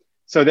 And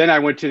so then I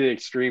went to the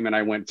extreme and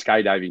I went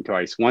skydiving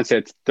twice. Once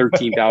at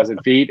 13,000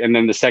 feet and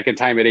then the second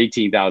time at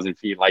 18,000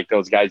 feet, like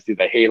those guys do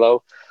the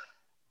halo.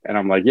 And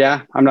I'm like,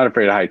 yeah, I'm not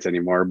afraid of heights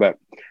anymore. But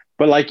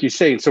like you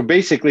say, so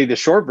basically the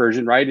short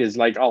version, right, is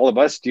like all of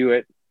us do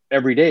it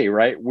every day,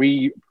 right?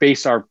 We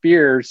face our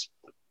fears,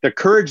 the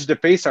courage to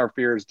face our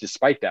fears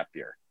despite that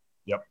fear.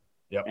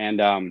 Yep.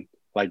 And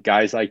like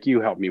guys like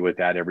you help me with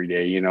that every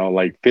day, you know,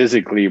 like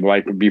physically,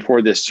 like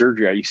before this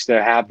surgery, I used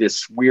to have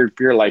this weird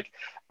fear, like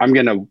I'm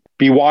going to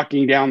be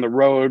walking down the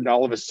road and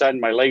all of a sudden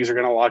my legs are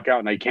going to lock out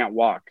and I can't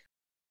walk.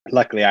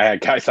 Luckily I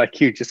had guys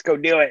like you, just go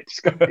do it.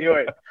 Just go do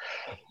it.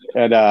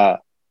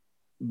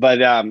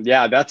 And,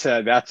 yeah,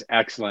 that's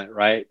excellent,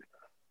 right?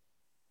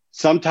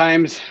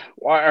 Sometimes,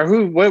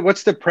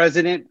 what's the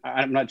president?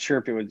 I'm not sure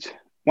if it was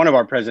one of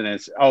our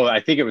presidents. Oh, I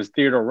think it was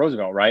Theodore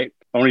Roosevelt, right?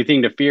 The only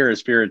thing to fear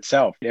is fear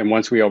itself. And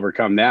once we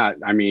overcome that,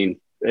 I mean,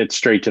 it's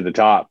straight to the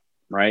top,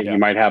 right? Yeah. You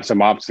might have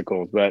some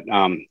obstacles, but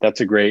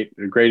that's a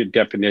great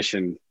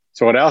definition.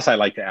 So what else I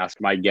like to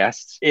ask my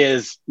guests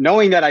is,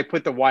 knowing that I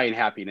put the Y in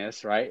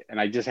happiness, right? And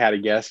I just had a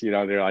guest, you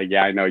know, they're like,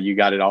 yeah, I know you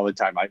got it all the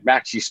time. Like,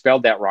 Max, you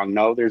spelled that wrong.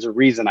 No, there's a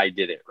reason I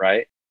did it,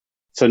 right?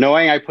 So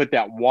knowing I put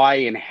that Y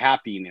in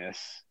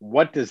happiness,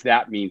 what does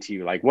that mean to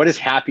you? Like, what does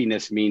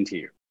happiness mean to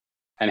you?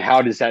 And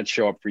how does that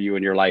show up for you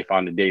in your life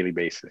on a daily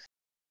basis?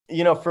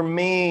 You know, for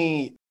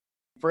me,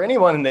 for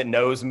anyone that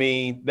knows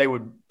me, they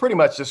would pretty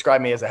much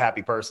describe me as a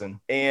happy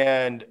person.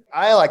 And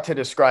I like to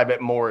describe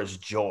it more as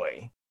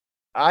joy.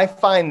 I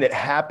find that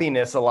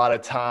happiness a lot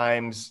of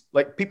times,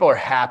 like, people are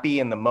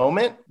happy in the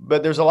moment,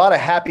 but there's a lot of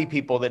happy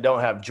people that don't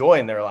have joy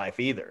in their life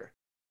either.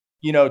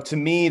 You know, to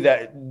me,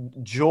 that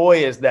joy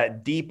is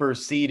that deeper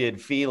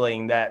seated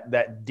feeling,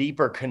 that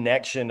deeper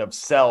connection of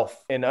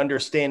self and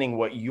understanding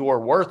what you're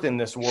worth in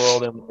this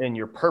world and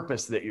your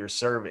purpose that you're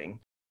serving.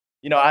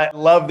 You know, I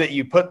love that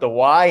you put the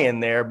why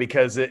in there,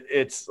 because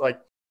it's like,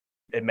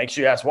 it makes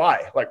you ask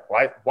why. Like,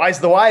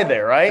 why's the why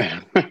there,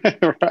 right?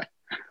 Right.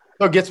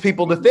 So it gets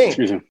people to think.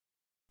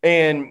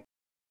 And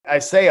I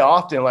say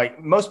often, like,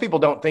 most people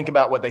don't think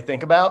about what they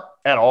think about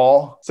at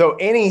all. So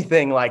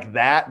anything like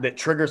that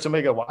triggers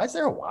somebody to go, why is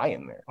there a Y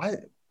in there?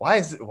 Why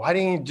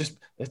didn't you just,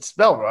 it's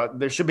spelled wrong?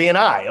 There should be an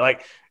I,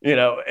 like, you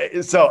know.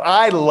 So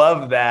I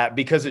love that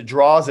because it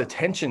draws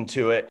attention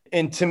to it.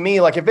 And to me,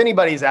 like, if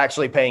anybody's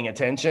actually paying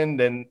attention,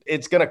 then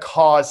it's going to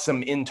cause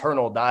some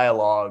internal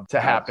dialogue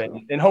to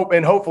happen. Absolutely.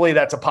 And hopefully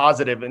that's a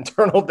positive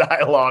internal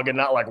dialogue and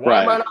not like,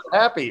 why am I not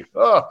happy?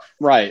 Oh.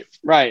 Right.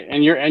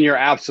 And you're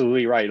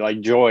absolutely right.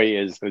 Like, joy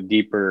is the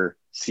deeper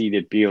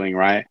seated feeling,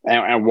 right?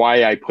 And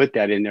why I put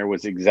that in there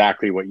was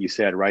exactly what you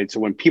said, right? So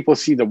when people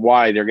see the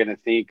why, they're going to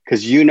think,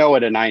 because you know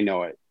it and I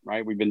know it,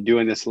 right? We've been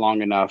doing this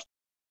long enough.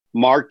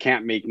 Mark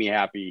can't make me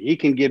happy. He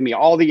can give me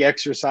all the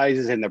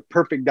exercises and the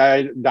perfect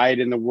diet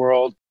in the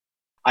world.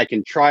 I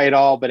can try it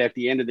all, but at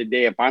the end of the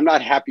day, if I'm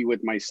not happy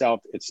with myself,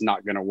 it's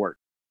not going to work.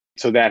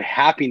 So that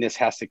happiness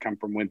has to come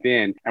from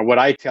within. And what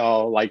I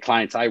tell, like,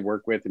 clients I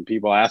work with, and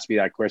people ask me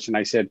that question,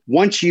 I said,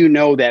 once you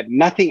know that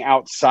nothing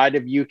outside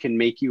of you can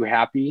make you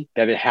happy,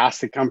 that it has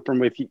to come from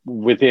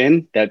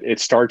within, that it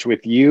starts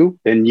with you,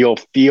 then you'll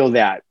feel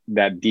that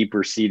that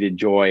deeper seated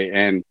joy.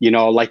 And, you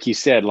know, like you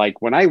said,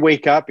 like when I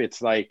wake up,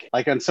 it's like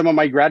on some of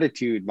my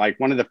gratitude, like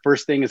one of the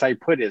first things I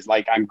put is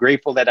like, I'm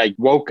grateful that I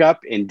woke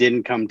up and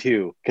didn't come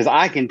to. Because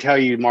I can tell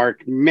you,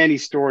 Mark, many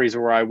stories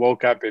where I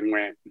woke up and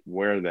went,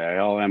 where the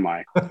hell am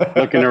I?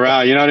 Looking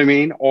around, you know what I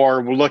mean?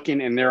 Or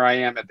looking, and there I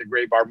am at the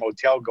Gray Bar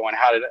Motel going,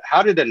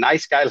 how did a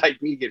nice guy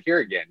like me get here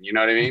again? You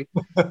know what I mean?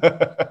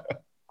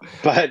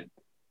 But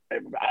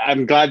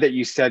I'm glad that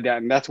you said that.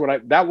 And that's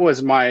what that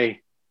was my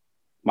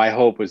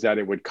hope, was that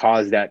it would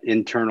cause that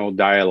internal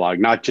dialogue,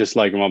 not just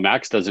like, well,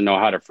 Max doesn't know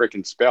how to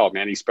freaking spell,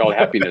 man. He spelled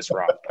happiness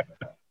wrong.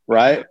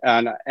 Right.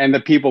 And the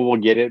people will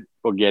get it,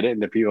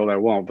 and the people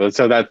that won't. But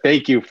so that,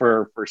 thank you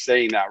for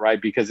saying that,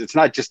 right? Because it's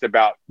not just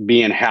about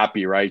being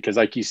happy, right? Because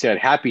like you said,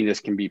 happiness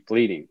can be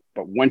fleeting.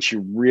 But once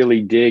you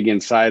really dig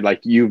inside,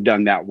 like you've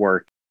done that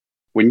work,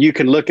 when you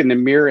can look in the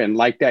mirror and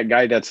like that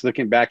guy that's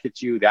looking back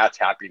at you, that's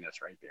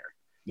happiness right there.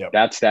 Yep.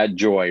 That's that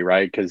joy,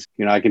 right? Because,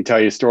 you know, I can tell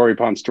you story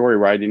upon story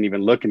where I didn't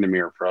even look in the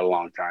mirror for a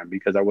long time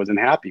because I wasn't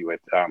happy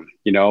with,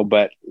 you know,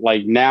 but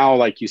like now,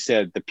 like you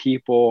said, the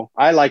people,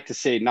 I like to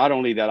say not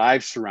only that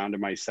I've surrounded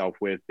myself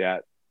with,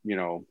 that, you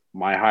know,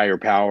 my higher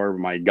power,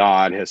 my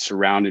God has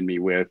surrounded me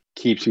with,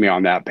 keeps me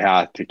on that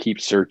path to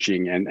keep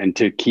searching and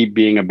to keep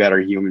being a better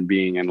human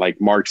being. And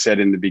like Mark said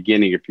in the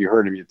beginning, if you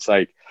heard him, it's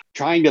like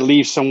trying to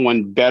leave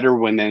someone better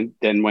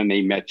than when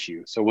they met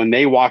you. So when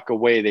they walk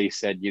away, they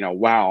said, you know,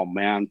 wow,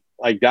 man,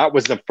 like that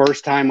was the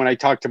first time when I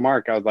talked to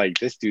Mark, I was like,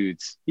 this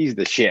he's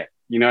the shit.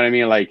 You know what I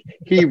mean? Like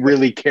he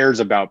really cares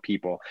about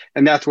people.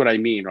 And that's what I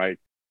mean, right?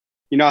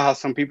 You know how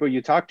some people,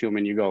 you talk to them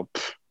and you go,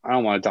 I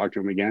don't want to talk to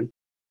him again.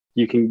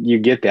 You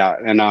get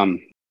that. And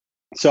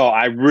so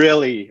I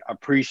really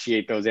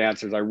appreciate those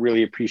answers. I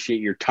really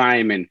appreciate your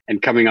time and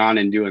coming on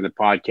and doing the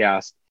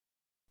podcast.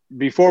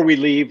 Before we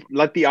leave,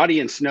 let the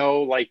audience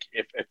know, like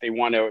if they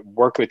want to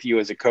work with you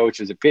as a coach,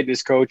 as a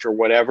fitness coach or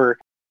whatever,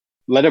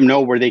 let them know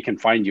where they can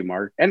find you,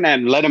 Mark, and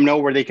then let them know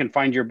where they can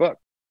find your book.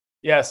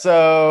 Yeah.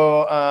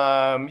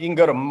 So you can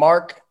go to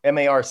Mark,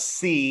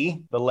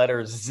 M-A-R-C, the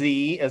letter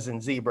Z as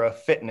in zebra,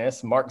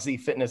 fitness,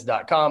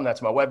 markzfitness.com.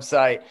 That's my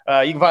website.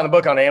 You can find the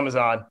book on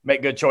Amazon,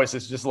 Make Good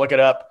Choices. Just look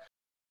it up.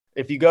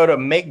 If you go to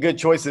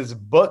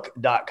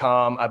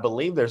makegoodchoicesbook.com, I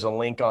believe there's a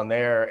link on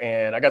there,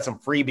 and I got some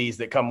freebies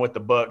that come with the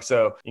book.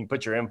 So you can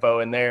put your info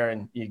in there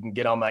and you can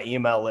get on my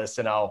email list,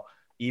 and I'll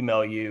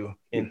email you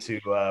into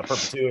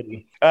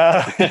perpetuity.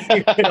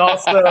 You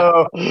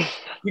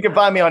can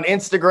find me on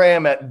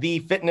Instagram at The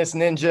Fitness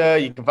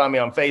Ninja. You can find me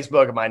on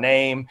Facebook at my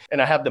name.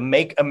 And I have the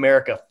Make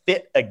America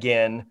Fit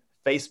Again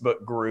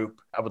Facebook group.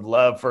 I would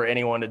love for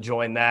anyone to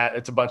join that.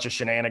 It's a bunch of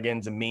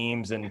shenanigans and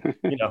memes, and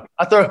you know,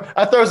 I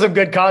throw some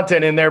good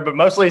content in there, but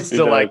mostly it's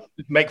to like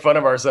make fun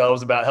of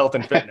ourselves about health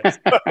and fitness.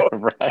 So,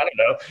 right. I don't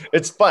know.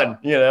 It's fun,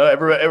 you know.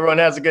 Everyone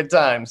has a good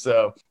time.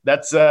 So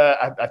that's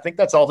I think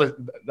that's all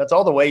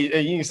the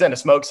way. You can send a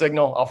smoke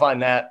signal. I'll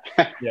find that.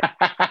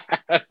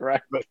 Yeah.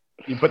 Right. But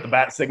you put the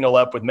bat signal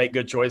up with Make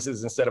Good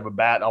Choices instead of a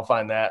bat. I'll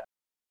find that.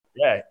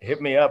 Yeah, hit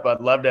me up.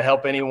 I'd love to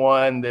help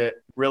anyone that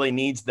really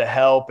needs the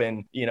help.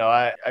 And, you know,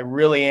 I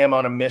really am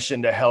on a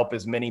mission to help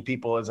as many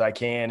people as I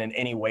can in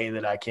any way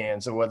that I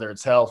can. So whether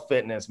it's health,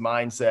 fitness,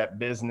 mindset,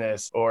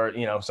 business, or,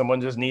 you know,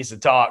 someone just needs to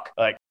talk,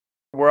 like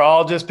we're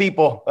all just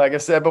people. Like I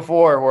said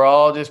before, we're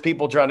all just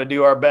people trying to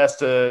do our best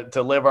to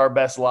live our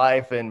best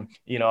life. And,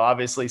 you know,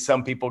 obviously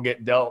some people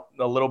get dealt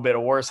a little bit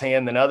of worse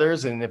hand than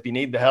others. And if you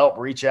need the help,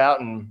 reach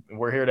out and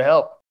we're here to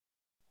help.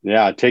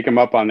 Yeah. Take them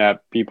up on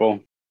that,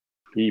 people.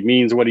 He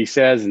means what he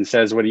says and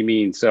says what he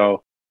means.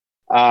 So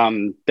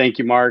thank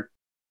you, Mark.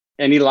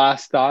 Any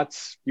last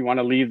thoughts you want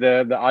to leave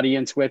the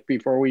audience with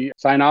before we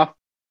sign off?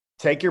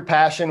 Take your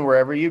passion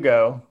wherever you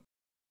go,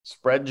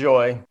 spread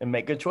joy, and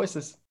make good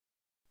choices.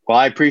 Well,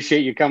 I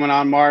appreciate you coming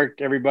on,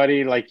 Mark.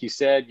 Everybody, like you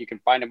said, you can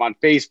find him on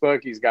Facebook.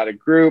 He's got a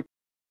group.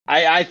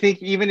 I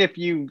think even if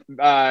you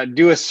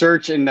do a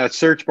search in the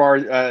search bar,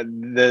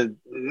 the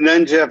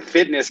Ninja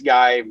Fitness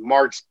guy,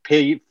 Mark's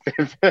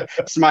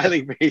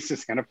smiling face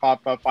is going to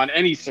pop up on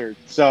any search.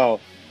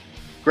 So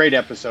great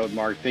episode,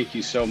 Mark. Thank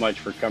you so much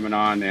for coming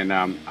on, and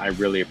I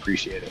really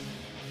appreciate it.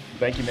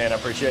 Thank you, man. I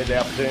appreciate the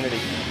opportunity.